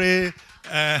hungry,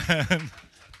 and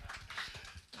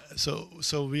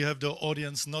so we have the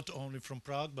audience not only from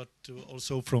Prague but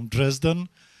also from Dresden,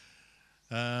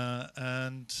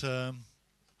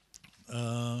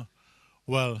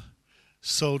 well,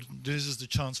 so this is the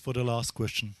chance for the last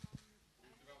question.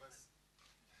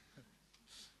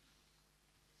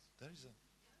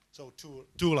 So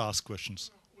two last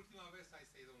questions. Ultima Vez, I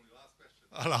say the only last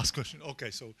question. Last question. Okay,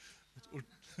 so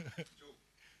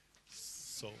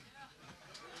so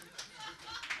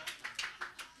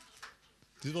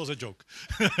this was a joke.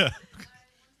 Role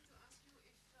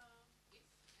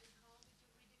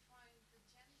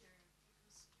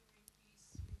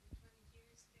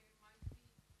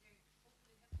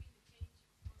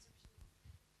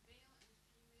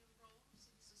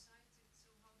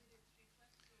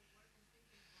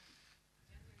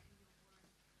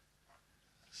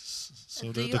So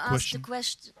Do the you ask question, the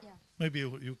question? Yeah. maybe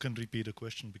you can repeat the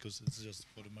question because it's just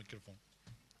for the microphone.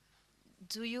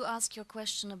 Do you ask your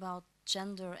question about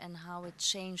gender and how it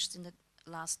changed in the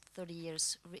last 30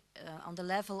 years on the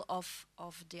level of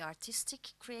the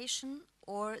artistic creation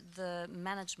or the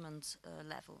management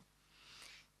level?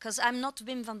 Because I'm not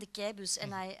Wim van de Keibus,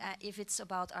 and if it's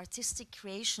about artistic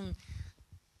creation,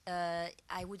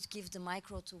 I would give the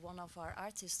micro to one of our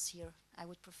artists here. I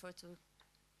would prefer to.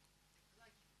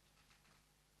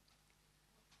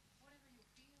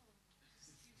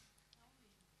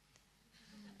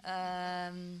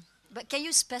 But can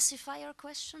you specify your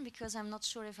question? Because I'm not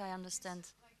sure if I understand.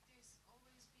 Like there's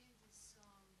always been this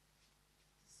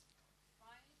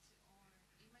fight or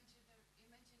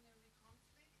imaginary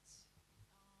conflict.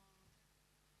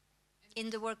 In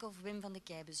the work of Wim van de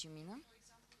Keibus, you mean? Huh? For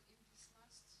example, in this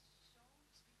last show,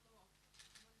 Speaking of Love,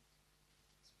 I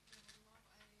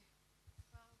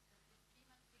felt that the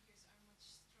female figures are much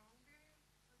stronger,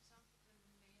 for example, than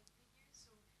the male figures.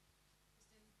 So has there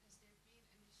been any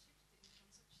shift in the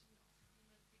conception of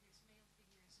female figures, male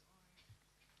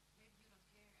figures, or maybe you don't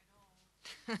care at all?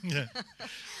 Yeah.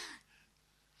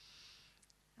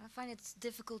 I find it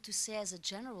difficult to say as a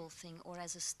general thing or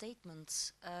as a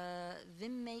statement.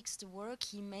 Wim makes the work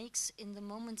he makes in the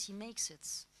moment he makes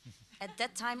it. At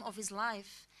that time of his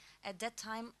life, at that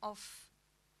time of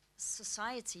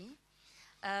society.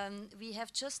 We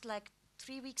have just like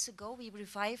 3 weeks ago, we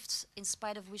revived In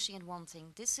Spite of Wishing and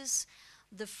Wanting. This is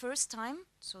the first time,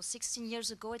 so 16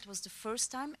 years ago it was the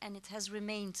first time, and it has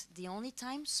remained the only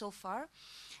time so far,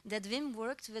 that Wim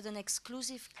worked with an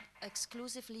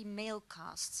exclusively male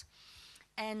cast.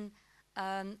 And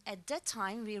at that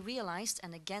time we realized,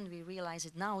 and again we realize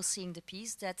it now seeing the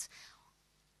piece, that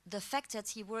the fact that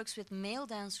he works with male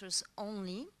dancers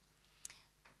only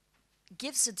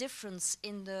gives a difference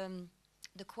in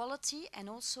the quality and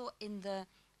also in the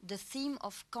theme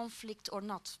of conflict or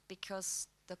not, because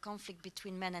the conflict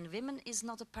between men and women is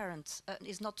not apparent,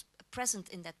 is not present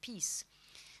in that piece.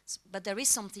 But there is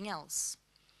something else.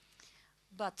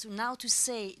 But now to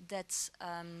say that,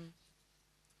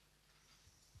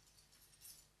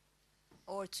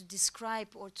 or to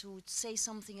describe or to say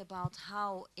something about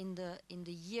how in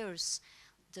the years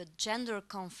the gender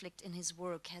conflict in his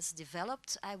work has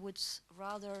developed, I would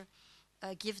rather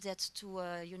give that to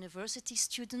a university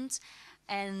student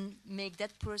and make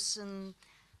that person.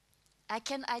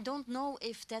 I don't know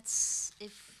if that's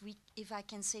if I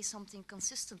can say something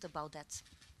consistent about that.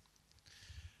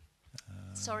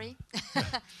 Sorry.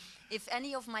 If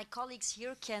any of my colleagues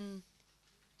here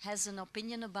has an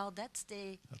opinion about that,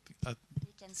 they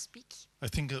can speak. I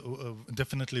think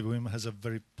definitely Wim has a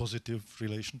very positive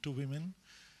relation to women.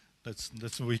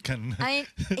 That's we can.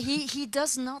 He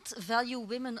does not value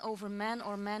women over men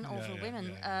or men over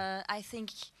women. I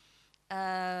think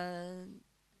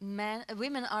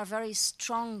women are very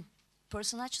strong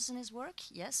personages in his work.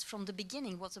 Yes, from the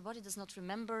beginning. What the body does not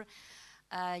remember.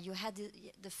 You had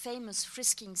the famous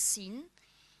frisking scene,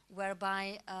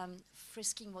 whereby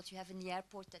frisking, what you have in the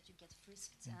airport, that you get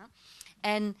frisked.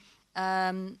 And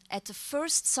at the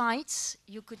first sight,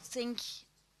 you could think,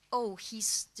 oh, he's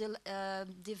still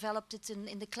developed it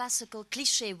in the classical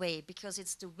cliché way, because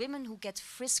it's the women who get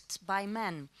frisked by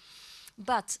men.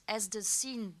 But as the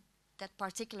scene, that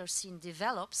particular scene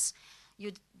develops,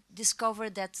 you discover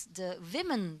that the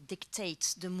women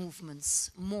dictate the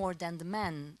movements more than the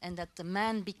men, and that the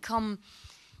men become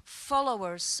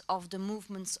followers of the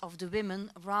movements of the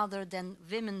women rather than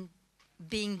women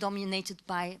being dominated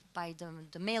by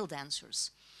the male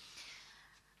dancers.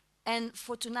 And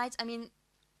for tonight, I mean,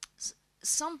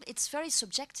 it's very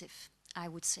subjective, I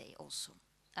would say also.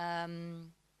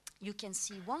 You can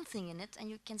see one thing in it and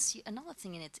you can see another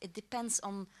thing in it. It depends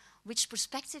on which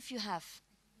perspective you have.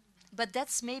 But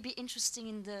that's maybe interesting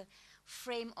in the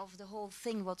frame of the whole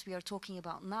thing, what we are talking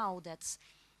about now, that's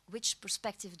which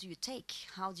perspective do you take?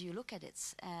 How do you look at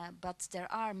it? But there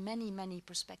are many, many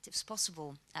perspectives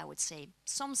possible, I would say.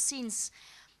 Some scenes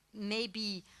may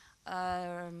be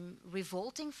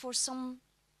revolting for some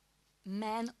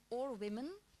men or women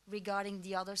regarding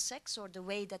the other sex, or the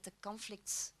way that the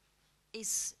conflict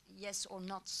is, yes or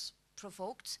not,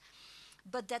 provoked.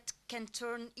 But that can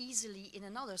turn easily in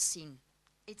another scene.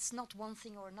 It's not one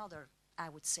thing or another, I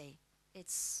would say.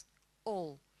 It's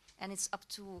all. And it's up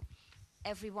to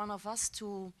every one of us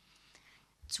to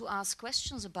ask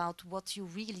questions about what you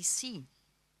really see.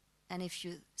 And if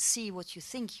you see what you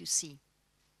think you see.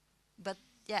 But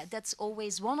yeah, that's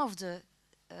always one of the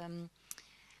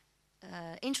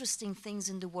interesting things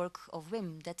in the work of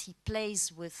Wim, that he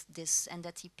plays with this, and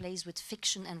that he plays with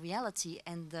fiction and reality,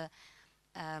 and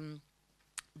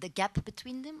the gap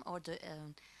between them, or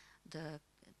the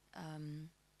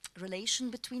relation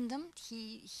between them.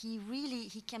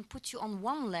 He can put you on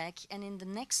one leg, and in the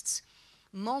next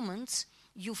moment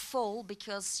you fall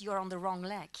because you're on the wrong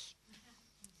leg.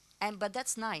 But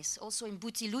that's nice. Also in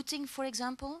Booty Looting, for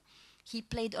example, he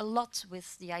played a lot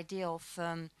with the idea of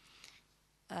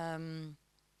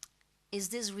is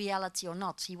this reality or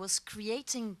not? He was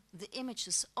creating the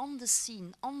images on the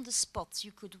scene, on the spot.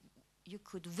 You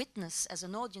could witness, as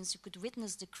an audience, you could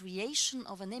witness the creation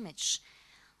of an image,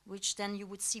 which then you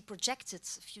would see projected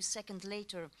a few seconds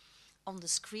later on the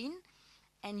screen,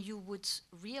 and you would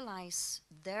realize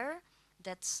there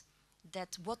that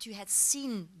what you had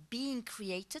seen being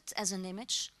created as an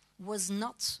image was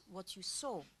not what you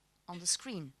saw on the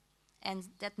screen. And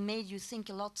that made you think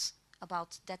a lot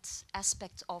about that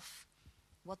aspect of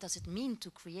what does it mean to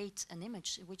create an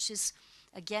image, which is,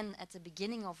 again, at the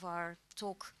beginning of our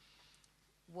talk,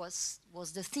 was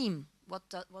the theme. What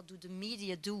do the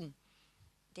media do?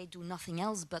 They do nothing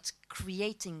else but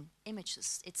creating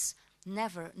images. It's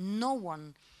never, no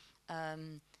one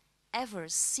ever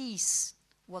sees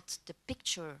what the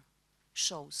picture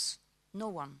shows. No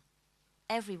one.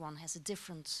 Everyone has a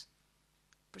different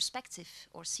perspective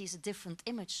or sees a different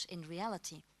image in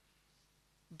reality.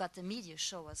 But the media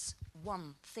show us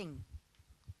one thing.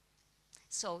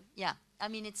 So yeah, I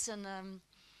mean, it's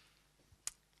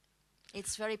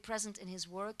very present in his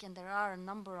work, and there are a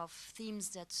number of themes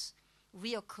that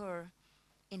reoccur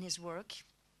in his work,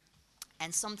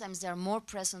 and sometimes they are more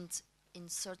present in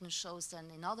certain shows than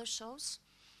in other shows.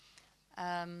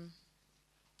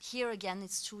 Here again,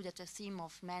 it's true that the theme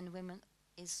of men, women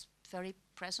is very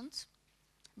present,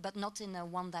 but not in a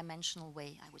one-dimensional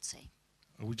way, I would say.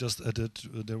 We just added,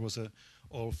 there was a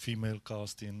all-female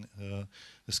cast in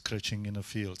Scratching in a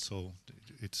Field, so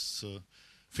it's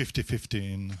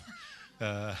 50-50 in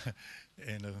a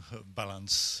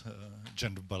balance,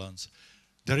 gender balance.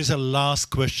 There is a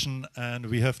last question, and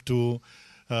we have to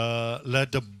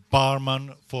let the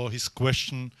barman for his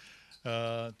question,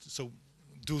 so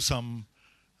do some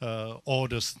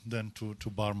orders then to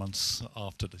barmans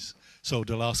after this. So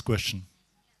the last question.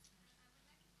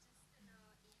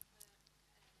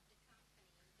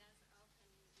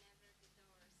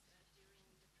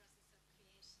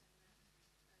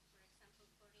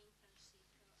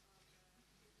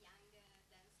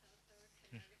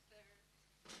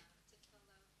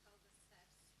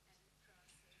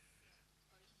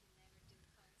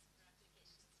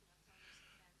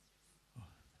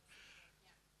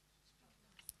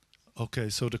 Okay,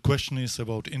 so the question is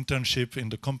about internship in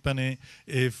the company,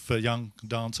 if young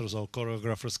dancers or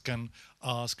choreographers can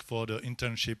ask for the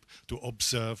internship to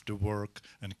observe the work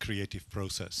and creative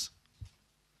process.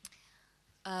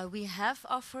 We have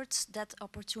offered that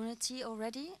opportunity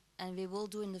already, and we will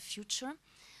do in the future.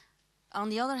 On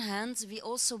the other hand, we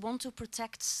also want to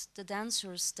protect the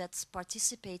dancers that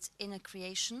participate in a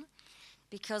creation,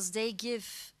 because they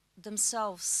give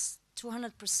themselves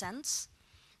 200%.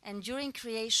 And during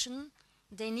creation,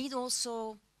 they need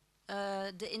also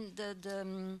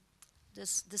the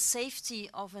safety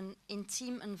of an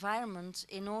intimate environment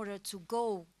in order to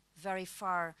go very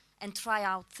far and try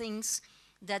out things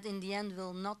that in the end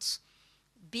will not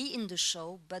be in the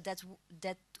show, but that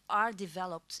are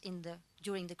developed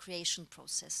during the creation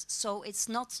process. So it's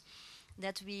not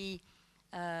that we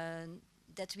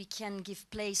can give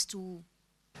place to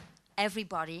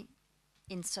everybody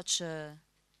in such a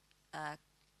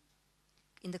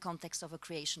in the context of a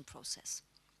creation process.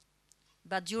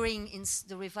 But during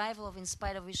the revival of In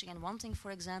Spite of Wishing and Wanting,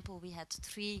 for example, we had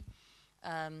 3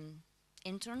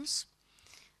 interns,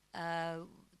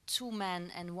 2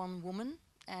 men and 1 woman,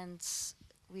 and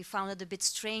we found it a bit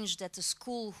strange that the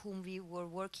school whom we were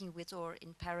working with, or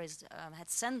in Paris, had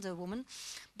sent a woman,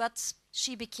 but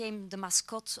she became the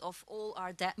mascot of all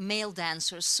our male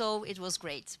dancers, so it was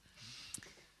great.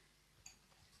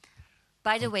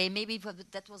 By the way, maybe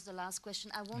that was the last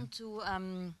question. I want to,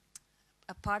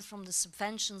 apart from the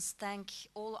subventions, thank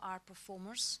all our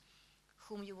performers,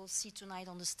 whom you will see tonight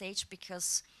on the stage,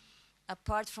 because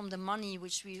apart from the money,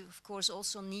 which we of course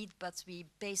also need, but we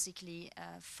basically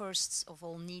first of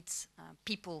all need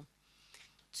people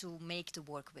to make the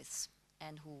work with,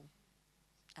 and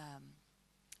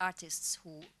artists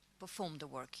who perform the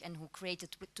work and who create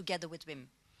it together with Wim.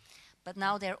 But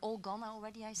now they're all gone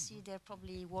already, I see. They're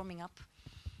probably warming up.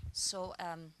 So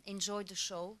enjoy the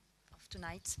show of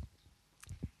tonight,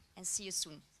 and see you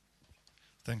soon.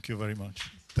 Thank you very much.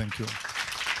 Thank you.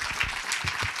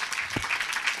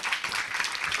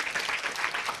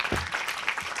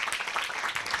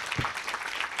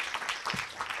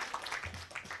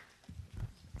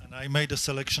 And I made a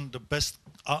selection, the best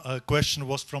question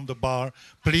was from the bar,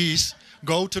 please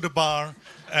go to the bar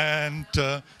and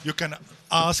you can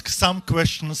ask some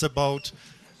questions about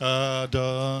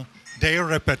their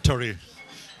repertory.